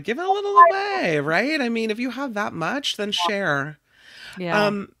 Yeah, give it a little away, right? I mean, if you have that much, then share.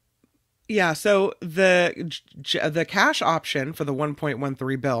 Yeah. Yeah, so the cash option for the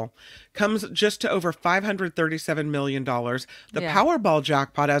 1.13 bill comes just to over $537 million. The Powerball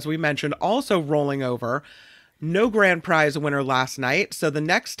jackpot, as we mentioned, also rolling over. No grand prize winner last night. So the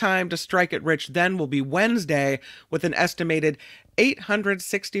next time to strike it rich then will be Wednesday with an estimated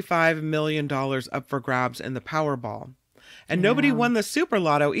 $865 million up for grabs in the Powerball. And nobody won the Super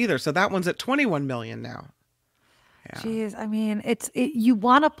Lotto either. So that one's at $21 million now. Yeah. Jeez, I mean, you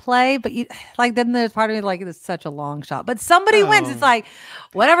want to play, but then there's part of me like it's such a long shot. But somebody wins. It's like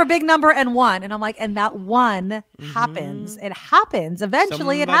whatever big number and one, and I'm like, and that one happens. It happens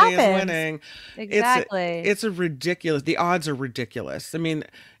eventually. Somebody it happens. Is winning. Exactly. It's a ridiculous. The odds are ridiculous. I mean,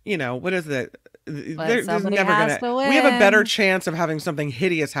 what is it? There's somebody never has to we have a better win. chance of having something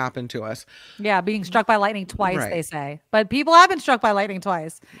hideous happen to us. Yeah, being struck by lightning twice, Right. they say. But people have been struck by lightning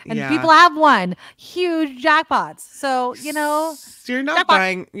twice, and Yeah. people have won huge jackpots. So So you're not jackpot.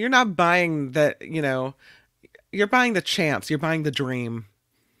 buying. You're not buying the. You're buying the chance. You're buying the dream.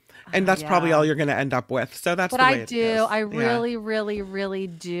 And that's probably all you're going to end up with. So that's But the way I it do. is. I Yeah. really, really, really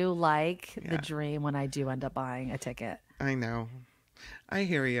do like the dream when I do end up buying a ticket. I know. I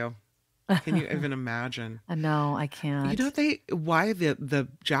hear you. Can you even imagine? No, I can't. Why the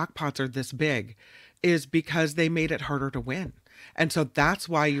jackpots are this big is because they made it harder to win. And so that's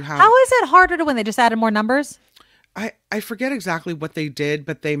why you have. How is it harder to win? They just added more numbers? I forget exactly what they did,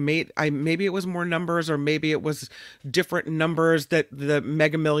 but they maybe it was more numbers, or maybe it was different numbers that the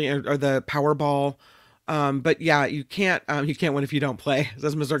Mega Million or the Powerball. But yeah, you can't win if you don't play.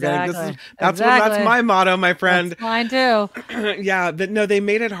 Says Ms. Organic. Exactly. That's my motto, my friend. That's mine too. Yeah, but no, they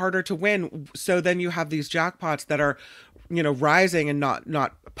made it harder to win. So then you have these jackpots that are rising and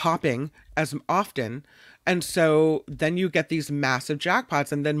not popping as often. And so then you get these massive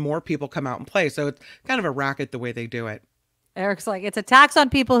jackpots, and then more people come out and play. So it's kind of a racket the way they do it. Eric's like, it's a tax on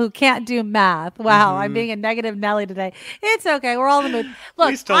people who can't do math. Wow, I'm being a negative Nelly today. It's okay. We're all in the mood.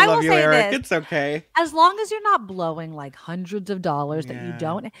 Look, We still I love will you, say Eric. this. It's okay. As long as you're not blowing like hundreds of dollars that you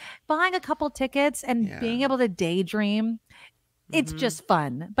don't, buying a couple tickets and being able to daydream, it's just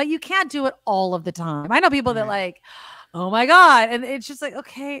fun. But you can't do it all of the time. I know people that like, oh my God. And it's just like,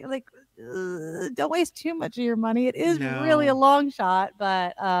 okay, like, don't waste too much of your money. It is really a long shot,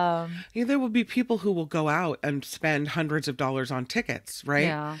 but there will be people who will go out and spend hundreds of dollars on tickets, right?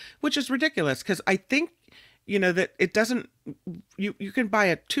 Yeah. Which is ridiculous, because I think that it doesn't. You can buy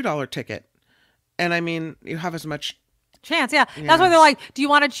a $2 ticket, and I mean you have as much chance. That's why they're like, do you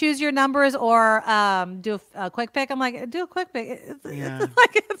want to choose your numbers or do a quick pick? I'm like, do a quick pick. I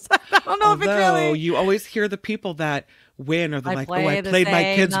don't know if it's really. You always hear the people that win, or they're like, oh, I the played my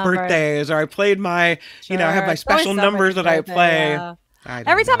same kids' number. birthdays, or I played my, I have my It's always special numbers that I somebody's play. birthday,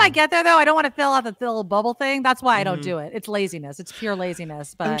 Every time I get there, though, I don't want to fill out the little bubble thing. That's why I don't do it. It's laziness. It's pure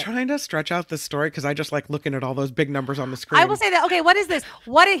laziness. But I'm trying to stretch out the story because I just like looking at all those big numbers on the screen. I will say that. Okay, what is this?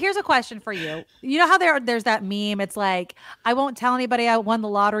 Here's a question for you. You know how there's that meme? It's like, I won't tell anybody I won the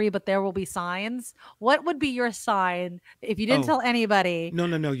lottery, but there will be signs. What would be your sign if you didn't tell anybody? No.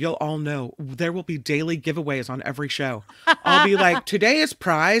 You'll all know. There will be daily giveaways on every show. I'll be like, today's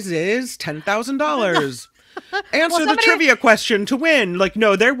prize is $10,000. Answer the trivia question to win. Like,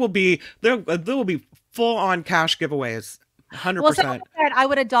 no, there will be full on cash giveaways. 100%. Well, someone said I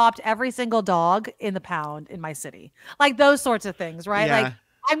would adopt every single dog in the pound in my city. Like those sorts of things, right? Yeah. Like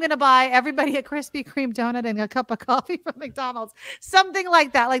I'm going to buy everybody a Krispy Kreme donut and a cup of coffee from McDonald's. Something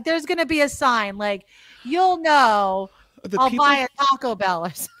like that. Like there's going to be a sign. Like you'll know I'll buy a Taco Bell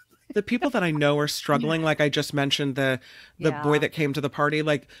or something. The people that I know are struggling. Like I just mentioned, the boy that came to the party,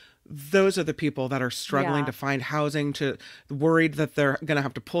 like those are the people that are struggling to find housing, to worried that they're going to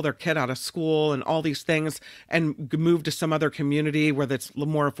have to pull their kid out of school and all these things and move to some other community where that's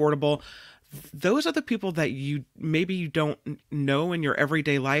more affordable. Those are the people that maybe you don't know in your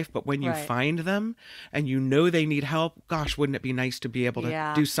everyday life, but when you find them and they need help, gosh, wouldn't it be nice to be able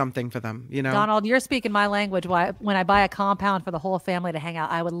to do something for them, Donald, you're speaking my language. When I buy a compound for the whole family to hang out,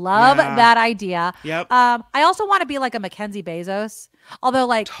 I would love that idea. Yep. I also want to be like a Mackenzie Bezos, although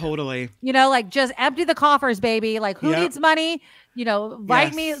like totally, like just empty the coffers, baby. Like who needs money?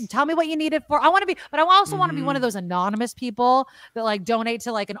 Write me, tell me what you need it for. I want to be, but I also want to be one of those anonymous people that like donate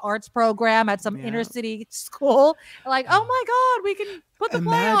to like an arts program at some inner city school. Like, oh my God, we can put the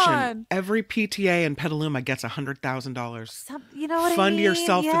play on. Every PTA in Petaluma gets $100,000. You know what Fund I mean?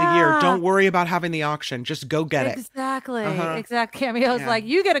 yourself for the year. Don't worry about having the auction. Just go get it. Exactly. Cameo's like,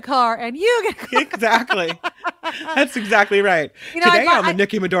 you get a car and you get a car. Exactly. That's exactly right. Today on the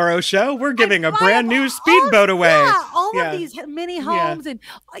Nikki Maduro Show, we're giving a brand new speedboat away. All of these mini homes and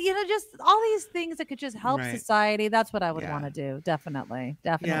just all these things that could just help society. That's what I would want to do. Definitely.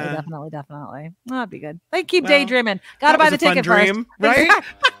 That'd be good. They keep daydreaming. Gotta buy the ticket first. Right?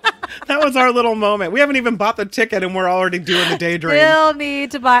 That was our little moment. We haven't even bought the ticket and we're already doing the daydream. Still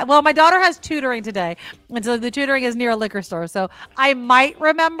need to buy. Well, my daughter has tutoring today. And so the tutoring is near a liquor store. So I might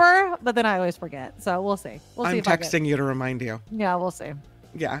remember, but then I always forget. So we'll see. I'm texting you to remind you. Yeah, we'll see.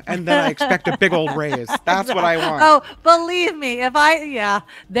 Yeah, and then I expect a big old raise. That's what I want. Oh, believe me,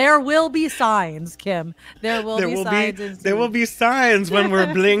 there will be signs, Kim. There will be signs when we're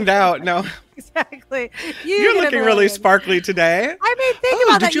blinged out. No. Exactly. You're looking really sparkly today. I mean, think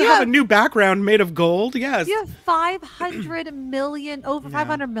about that. Did you have a new background made of gold? Yes. You have $500 million.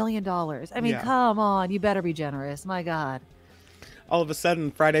 I mean, come on. You better be generous. My God. All of a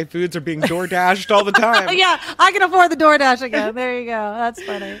sudden, Friday foods are being door dashed all the time. Yeah, I can afford the DoorDash again. There you go. That's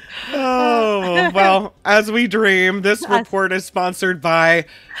funny. Oh, well, as we dream, this report is sponsored by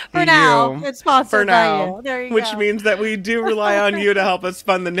For now, it's sponsored by you. There you go. Which means that we do rely on you to help us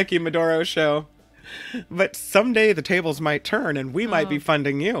fund the Nikki Maduro Show. But someday the tables might turn and we might be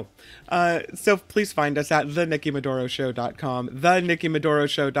funding you. So please find us at thenikkimadoroshow.com.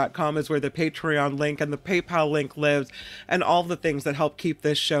 Thenikkimadoroshow.com is where the Patreon link and the PayPal link lives, and all the things that help keep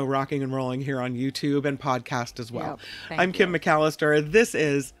this show rocking and rolling here on YouTube and podcast as well. I'm Kim McAllister. This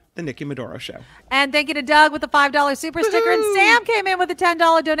is The Nikki Maduro Show. And thank you to Doug with the $5 super sticker. And Sam came in with a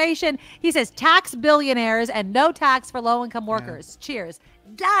 $10 donation. He says, tax billionaires and no tax for low-income workers. Cheers.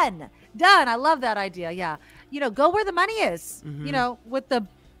 Done. I love that idea. Yeah. Go where the money is, with the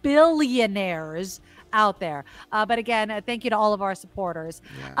billionaires out there. But again, thank you to all of our supporters.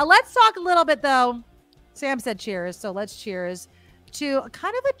 Let's talk a little bit, though. Sam said cheers. So let's cheers to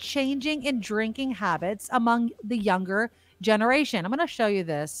kind of a changing in drinking habits among the younger generation. I'm going to show you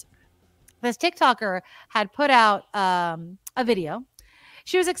this. This TikToker had put out a video.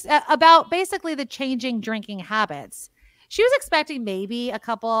 She was about basically the changing drinking habits. She was expecting maybe a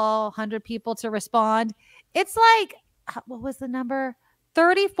couple hundred people to respond. It's like, what was the number?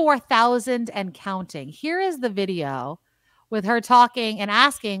 34,000 and counting. Here is the video with her talking and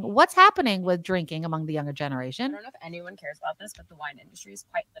asking what's happening with drinking among the younger generation. I don't know if anyone cares about this, but the wine industry is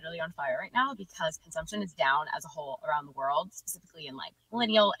quite literally on fire right now because consumption is down as a whole around the world, specifically in like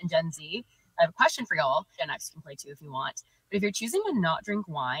millennial and Gen Z. I have a question for y'all. Gen X can play too if you want. But if you're choosing to not drink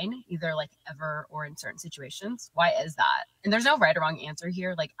wine, either like ever or in certain situations, why is that? And there's no right or wrong answer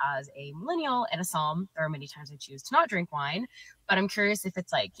here. Like as a millennial and a Psalm, there are many times I choose to not drink wine. But I'm curious if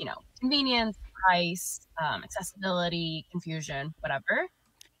it's like, convenience, price, accessibility, confusion, whatever.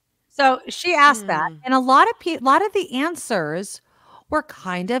 So she asked that, and a lot of the answers were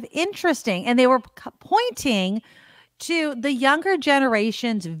kind of interesting, and they were pointing to the younger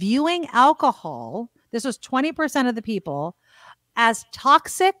generations viewing alcohol. This was 20% of the people as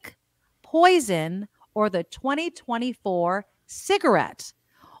toxic, poison, or the 2024 cigarette.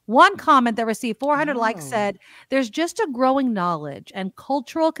 One comment that received 400 likes said, there's just a growing knowledge and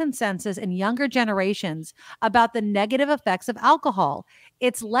cultural consensus in younger generations about the negative effects of alcohol.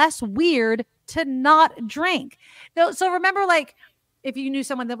 It's less weird to not drink. So remember, like, if you knew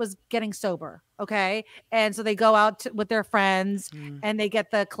someone that was getting sober, okay? And so they go out with their friends and they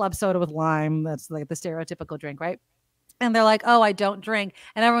get the club soda with lime. That's like the stereotypical drink, right? And they're like, oh, I don't drink.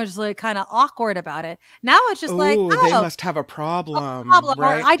 And everyone's just like kind of awkward about it. Now it's just like, oh, they must have a problem.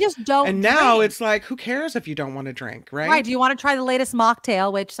 Right? Or I just don't And now it's like, who cares if you don't want to drink, right? Right. Do you want to try the latest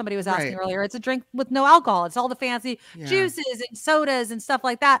mocktail, which somebody was asking earlier? It's a drink with no alcohol. It's all the fancy juices and sodas and stuff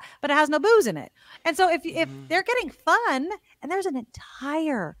like that, but it has no booze in it. And so if they're getting fun, and there's an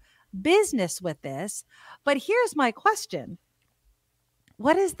entire business with this, but here's my question.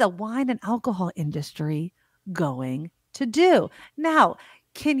 What is the wine and alcohol industry going to do? Now,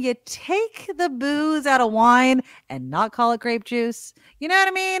 can you take the booze out of wine and not call it grape juice? You know what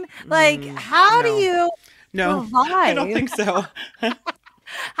I mean? Like, how do you survive? I don't think so.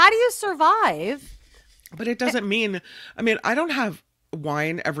 How do you survive? But it doesn't mean, I don't have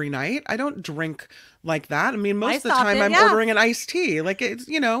wine every night. I don't drink like that. Most of the time I'm ordering an iced tea. Like it's,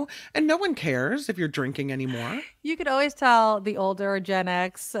 and no one cares if you're drinking anymore. You could always tell the older Gen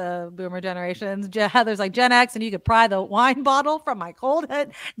X, boomer generations, there's like Gen X, and you could pry the wine bottle from my cold,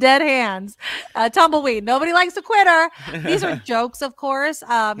 dead hands. Tumbleweed. Nobody likes a quitter. These are jokes, of course.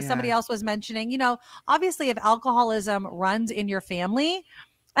 Somebody else was mentioning, obviously if alcoholism runs in your family,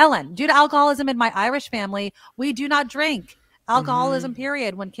 Ellen, due to alcoholism in my Irish family, we do not drink. Alcoholism,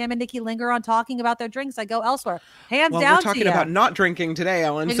 period. When Kim and Nikki linger on talking about their drinks, I go elsewhere. Hands down. We're talking about not drinking today,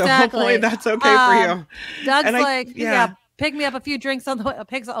 Ellen. Exactly. So hopefully that's okay for you. Doug's pick me up a few drinks on the way.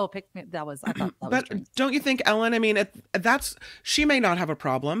 Pick me. I thought that was drinks. Don't you think, Ellen? She may not have a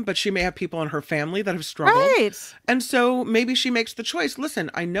problem, but she may have people in her family that have struggled. Right. And so maybe she makes the choice. Listen,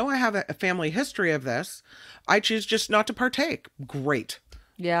 I know I have a family history of this. I choose just not to partake. Great.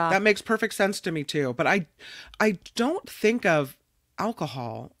 Yeah. That makes perfect sense to me too. But I don't think of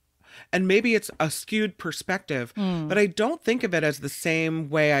alcohol, and maybe it's a skewed perspective, but I don't think of it as the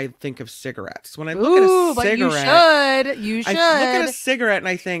same way I think of cigarettes. When I look at a cigarette, you should. I look at a cigarette and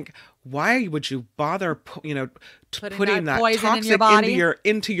I think, why would you bother, putting that toxic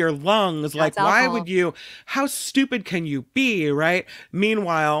into your lungs? Like, why would you? How stupid can you be, right?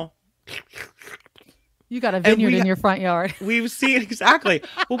 Meanwhile, you got a vineyard in your front yard. We've seen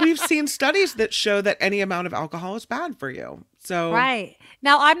we've seen studies that show that any amount of alcohol is bad for you. So right.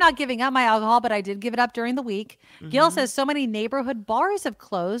 Now, I'm not giving up my alcohol, but I did give it up during the week. Gil says so many neighborhood bars have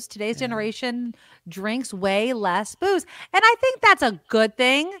closed. Today's generation drinks way less booze. And I think that's a good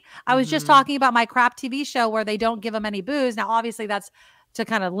thing. I was just talking about my crap TV show where they don't give them any booze. Now, obviously, that's to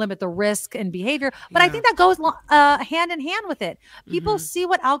kind of limit the risk and behavior. But I think that goes hand in hand with it. People see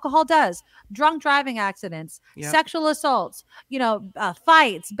what alcohol does. Drunk driving accidents, sexual assaults,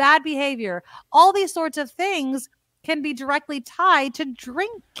 fights, bad behavior, all these sorts of things can be directly tied to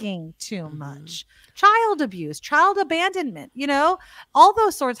drinking too much. Child abuse, child abandonment, all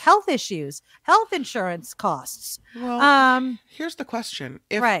those sorts, health issues, health insurance costs. Well, here's the question.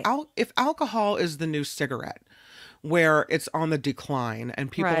 If alcohol is the new cigarette, where it's on the decline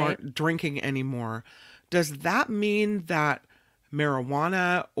and people aren't drinking anymore, does that mean that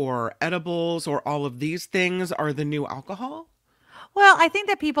marijuana or edibles or all of these things are the new alcohol? Well, I think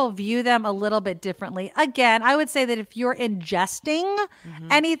that people view them a little bit differently. Again, I would say that if you're ingesting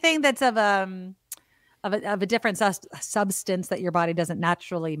anything that's of of a different substance that your body doesn't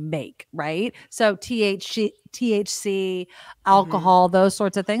naturally make, right? So THC, alcohol, those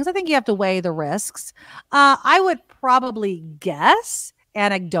sorts of things. I think you have to weigh the risks. I would probably guess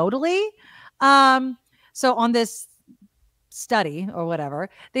anecdotally. So on this study or whatever,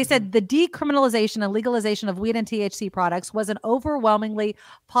 they said the decriminalization and legalization of weed and THC products was an overwhelmingly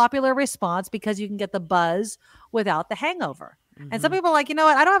popular response because you can get the buzz without the hangover. And some people are like, you know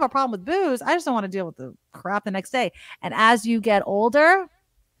what? I don't have a problem with booze. I just don't want to deal with the crap the next day. And as you get older,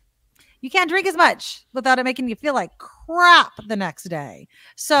 you can't drink as much without it making you feel like crap the next day.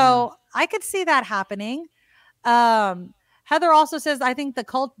 So I could see that happening. Heather also says, I think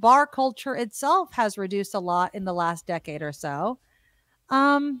the bar culture itself has reduced a lot in the last decade or so.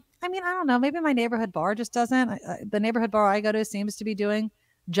 I mean, I don't know. Maybe my neighborhood bar just doesn't. The neighborhood bar I go to seems to be doing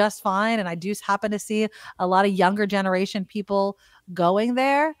just fine. And I do happen to see a lot of younger generation people going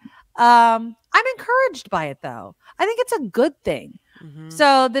there. I'm encouraged by it, though. I think it's a good thing.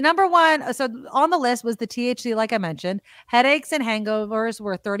 So the number one, so on the list was the THC, like I mentioned. Headaches and hangovers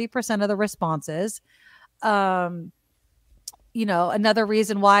were 30% of the responses. You know, another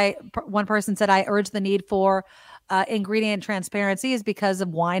reason why one person said I urge the need for ingredient transparency is because of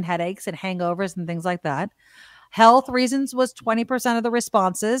wine headaches and hangovers and things like that. Health reasons was 20% of the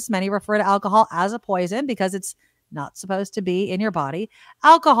responses. Many refer to alcohol as a poison because it's not supposed to be in your body.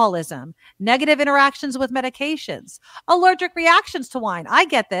 Alcoholism, negative interactions with medications, allergic reactions to wine. I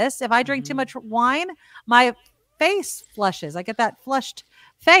get this. If I drink too much wine, my face flushes. I get that flushed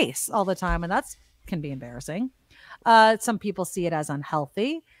face all the time, and that's can be embarrassing. Some people see it as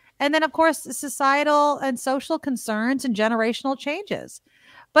unhealthy. And then, of course, societal and social concerns and generational changes.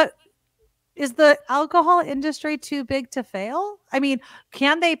 But is the alcohol industry too big to fail? I mean,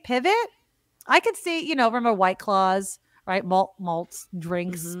 can they pivot? I could see, you know, remember White Claws, right? Malts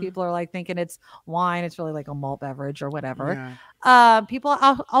drinks. People are like thinking it's wine. It's really like a malt beverage or whatever. Yeah. People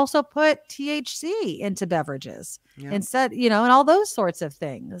also put THC into beverages instead, you know, and all those sorts of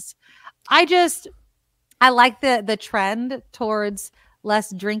things. I like the trend towards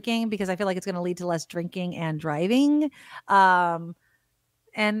less drinking because I feel like it's going to lead to less drinking and driving.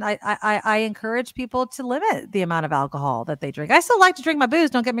 And I encourage people to limit the amount of alcohol that they drink. I still like to drink my booze,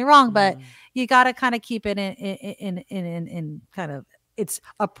 don't get me wrong, but you got to kind of keep it in kind of its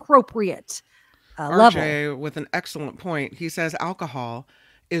appropriate level. RJ with an excellent point. He says alcohol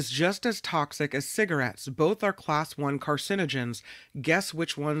is just as toxic as cigarettes. Both are class 1 carcinogens. Guess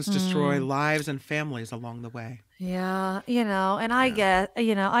which ones destroy lives and families along the way. Yeah, you know, and I get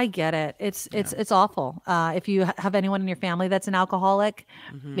it. It's awful. If you have anyone in your family that's an alcoholic,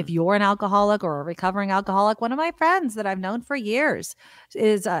 if you're an alcoholic or a recovering alcoholic, one of my friends that I've known for years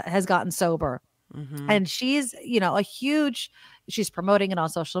has gotten sober. And she's, you know, she's promoting it on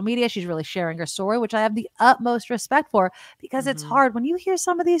social media. She's really sharing her story, which I have the utmost respect for because it's hard when you hear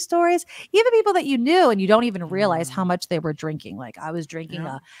some of these stories, even people that you knew and you don't even realize how much they were drinking. Like I was drinking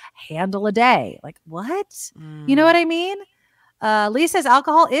a handle a day. Like what? You know what I mean? Lee says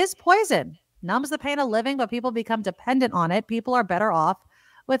alcohol is poison, numbs the pain of living, but people become dependent on it. People are better off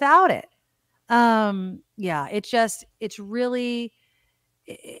without it. Yeah,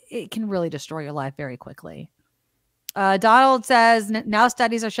 it can really destroy your life very quickly. Donald says now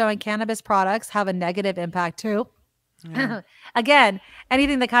studies are showing cannabis products have a negative impact too. Yeah. Again,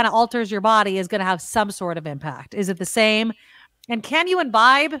 anything that kind of alters your body is going to have some sort of impact. Is it the same? And can you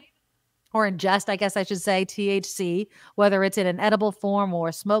imbibe or ingest, I guess I should say, THC, whether it's in an edible form or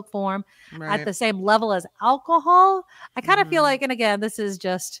a smoke form, at the same level as alcohol? I kind of feel like, and again, this is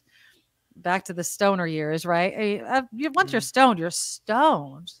just back to the stoner years, right? Once you're stoned, you're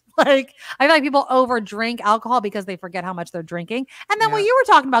stoned. Like, I feel like people over drink alcohol because they forget how much they're drinking. And then what you were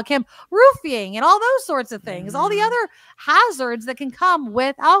talking about, Kim, roofing and all those sorts of things, all the other hazards that can come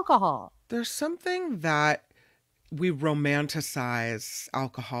with alcohol. There's something that we romanticize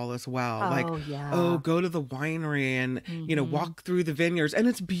alcohol as well. Go to the winery and, you know, walk through the vineyards, and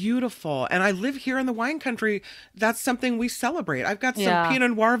it's beautiful. And I live here in the wine country. That's something we celebrate. I've got some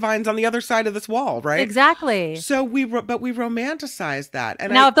Pinot Noir vines on the other side of this wall, right? Exactly. So we romanticize that.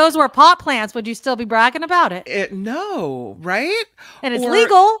 And now, if those were pot plants, would you still be bragging about it? No, right? And it's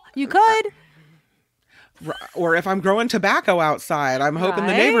legal. You could. Or if I'm growing tobacco outside, I'm hoping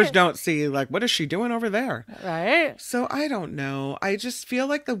the neighbors don't see, like, what is she doing over there? Right. So I don't know. I just feel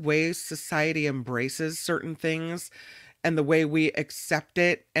like the way society embraces certain things and the way we accept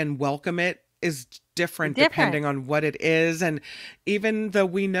it and welcome it is different depending on what it is. And even though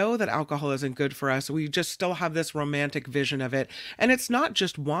we know that alcohol isn't good for us, we just still have this romantic vision of it. And it's not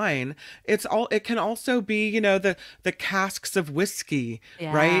just wine. It can also be, you know, the casks of whiskey,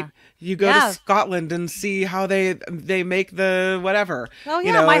 right? You go to Scotland and see how they make the whatever. Oh yeah,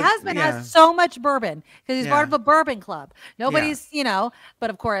 you know, my husband has so much bourbon because he's part of a bourbon club. Nobody's, you know, but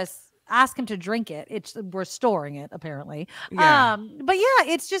of course, ask him to drink it. We're storing it apparently. But yeah,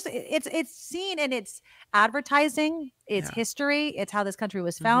 it's just it's seen in its advertising, its history, it's how this country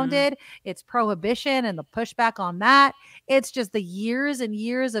was founded, it's prohibition and the pushback on that. It's just the years and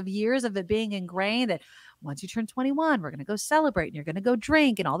years of it being ingrained that once you turn 21, we're going to go celebrate and you're going to go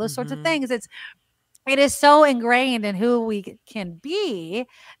drink and all those sorts of things. It is so ingrained in who we can be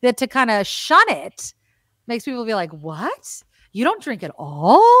that to kind of shun it makes people be like, what? You don't drink at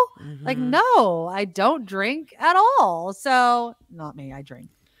all? Like, no, I don't drink at all. So not me, I drink.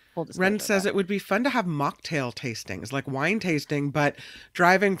 Ren says it would be fun to have mocktail tastings, like wine tasting, but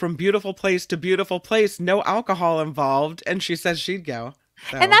driving from beautiful place to beautiful place, no alcohol involved. And she says she'd go.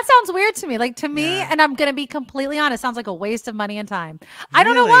 So. And that sounds weird to me. Like to me, and I'm going to be completely honest, sounds like a waste of money and time. I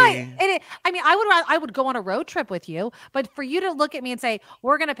don't know why. I mean, I would go on a road trip with you, but for you to look at me and say,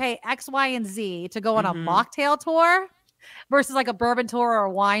 we're going to pay X, Y, and Z to go on a mocktail tour versus like a bourbon tour or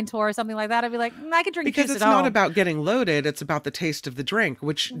a wine tour or something like that, I'd be like, I could drink because juice it's at home. not about getting loaded. It's about the taste of the drink,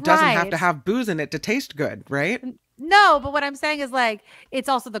 which doesn't have to have booze in it to taste good, right? No, but what I'm saying is like, it's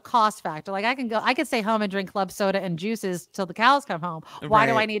also the cost factor. Like I could stay home and drink club soda and juices till the cows come home. Why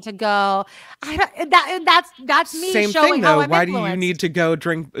do I need to go? That's me Same showing thing, how though. I'm Why influenced. do you need to go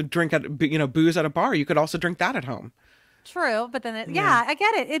drink at, booze at a bar? You could also drink that at home. True. But then, I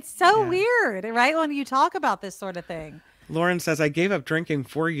get it. It's so weird, right? When you talk about this sort of thing. Lauren says, I gave up drinking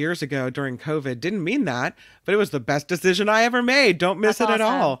 4 years ago during COVID. Didn't mean that, but it was the best decision I ever made. Don't miss it at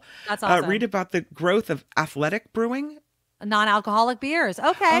all. That's awesome. Read about the growth of athletic brewing. Non-alcoholic beers.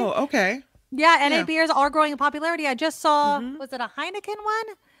 Okay. Oh, okay. Yeah, NA beers are growing in popularity. I just saw, was it a Heineken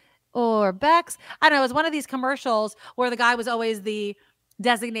one? Or Beck's? I don't know. It was one of these commercials where the guy was always the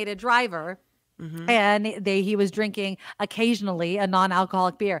designated driver. And he was drinking occasionally a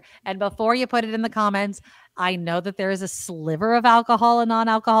non-alcoholic beer. And before you put it in the comments, I know that there is a sliver of alcohol in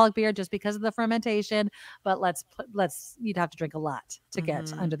non-alcoholic beer just because of the fermentation, but you'd have to drink a lot to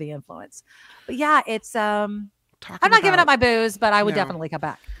get under the influence. But yeah, it's I'm not giving up my booze, but I would definitely come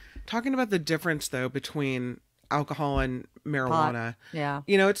back. Talking about the difference though between alcohol and marijuana. Pot. Yeah.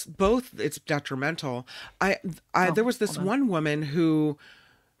 You know, it's detrimental. There was this one woman who,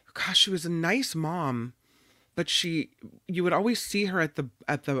 gosh, she was a nice mom, but you would always see her at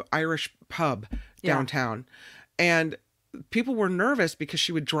the Irish pub downtown. And people were nervous because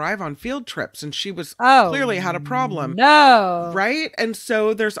she would drive on field trips and she was clearly had a problem. No. Right? And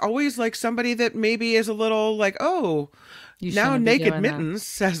so there's always like somebody that maybe is a little like, now Naked Mittens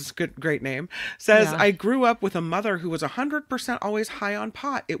says, great name, says, I grew up with a mother who was 100% always high on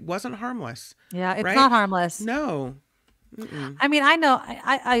pot. It wasn't harmless. Yeah, it's not harmless. No. I mean, I know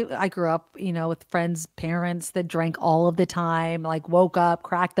I grew up, with friends, parents that drank all of the time, like woke up,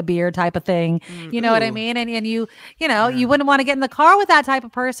 cracked the beer type of thing. You know what I mean? And you wouldn't want to get in the car with that type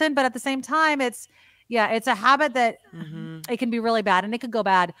of person. But at the same time, it's a habit that it can be really bad and it could go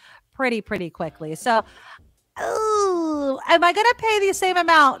bad pretty quickly. So, am I going to pay the same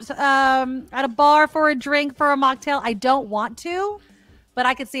amount at a bar for a drink for a mocktail? I don't want to, but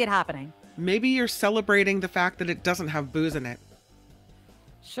I could see it happening. Maybe you're celebrating the fact that it doesn't have booze in it.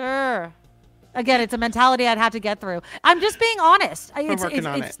 Sure. Again, it's a mentality I'd have to get through. I'm just being honest. We're working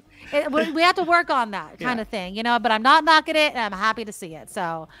on it. We have to work on that kind of thing, but I'm not knocking it and I'm happy to see it.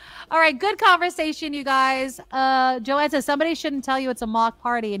 So, all right, good conversation, you guys. Joanne says somebody shouldn't tell you it's a mock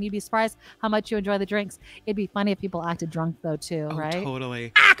party and you'd be surprised how much you enjoy the drinks. It'd be funny if people acted drunk though too, right?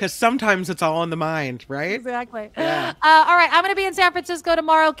 Totally. Because sometimes it's all in the mind, right? Exactly. Yeah. All right, I'm going to be in San Francisco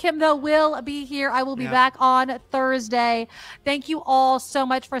tomorrow. Kim, though, will be here. I will be back on Thursday. Thank you all so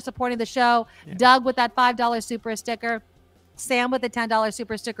much for supporting the show. Yeah. Doug with that $5 super sticker. Sam with the $10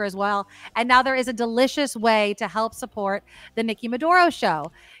 super sticker as well. And now there is a delicious way to help support the Nikki Maduro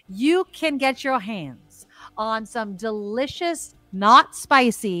Show. You can get your hands on some delicious, not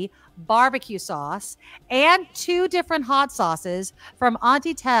spicy barbecue sauce and 2 different hot sauces from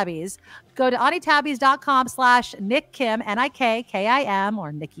Aunty Tabby's. Go to auntytabbies.com/NickKim, NIKKIM,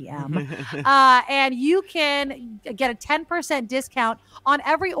 or Nikki M. And you can get a 10% discount on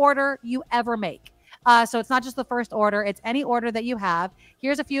every order you ever make. So it's not just the first order. It's any order that you have.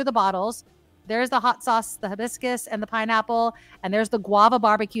 Here's a few of the bottles. There's the hot sauce, the hibiscus and the pineapple, and there's the guava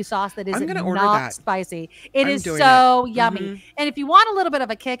barbecue sauce that is not spicy. It is so yummy. And if you want a little bit of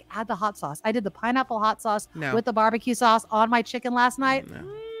a kick, add the hot sauce. I did the pineapple hot sauce with the barbecue sauce on my chicken last night.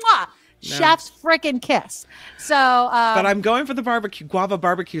 Mwah! Chef's freaking kiss. So, but I'm going for the guava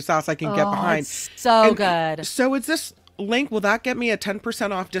barbecue sauce. I can get behind. It's so good. So is this link? Will that get me a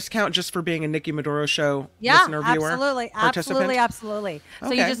 10% off discount just for being a Nikki Maduro show listener, viewer? Absolutely.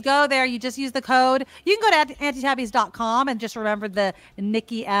 So you just go there. You just use the code. You can go to antitabbies.com and just remember the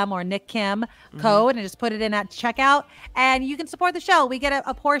Nikki M or Nick Kim code and just put it in at checkout. And you can support the show. We get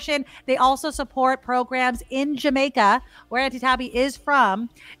a portion. They also support programs in Jamaica, where Auntie Tabby is from.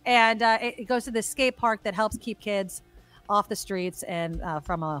 And it goes to the skate park that helps keep kids off the streets and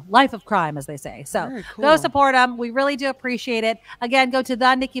from a life of crime, as they say. So go support them. We really do appreciate it. Again, go to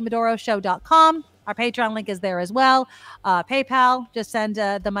thenickimadoroshow.com. Our Patreon link is there as well. PayPal, just send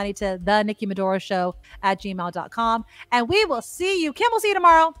the money to thenickimadoroshow@gmail.com. And we will see you. Kim will see you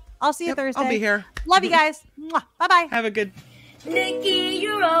tomorrow. I'll see you Thursday. I'll be here. Love you guys. Bye-bye. Have a good... Nikki,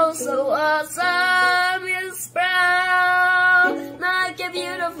 you're all so awesome. You sprout like a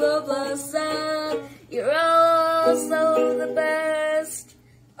beautiful blossom. You're all so the best.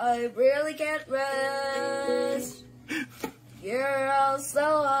 I really can't rest. You're all so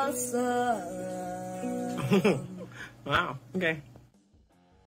awesome. Wow. Okay.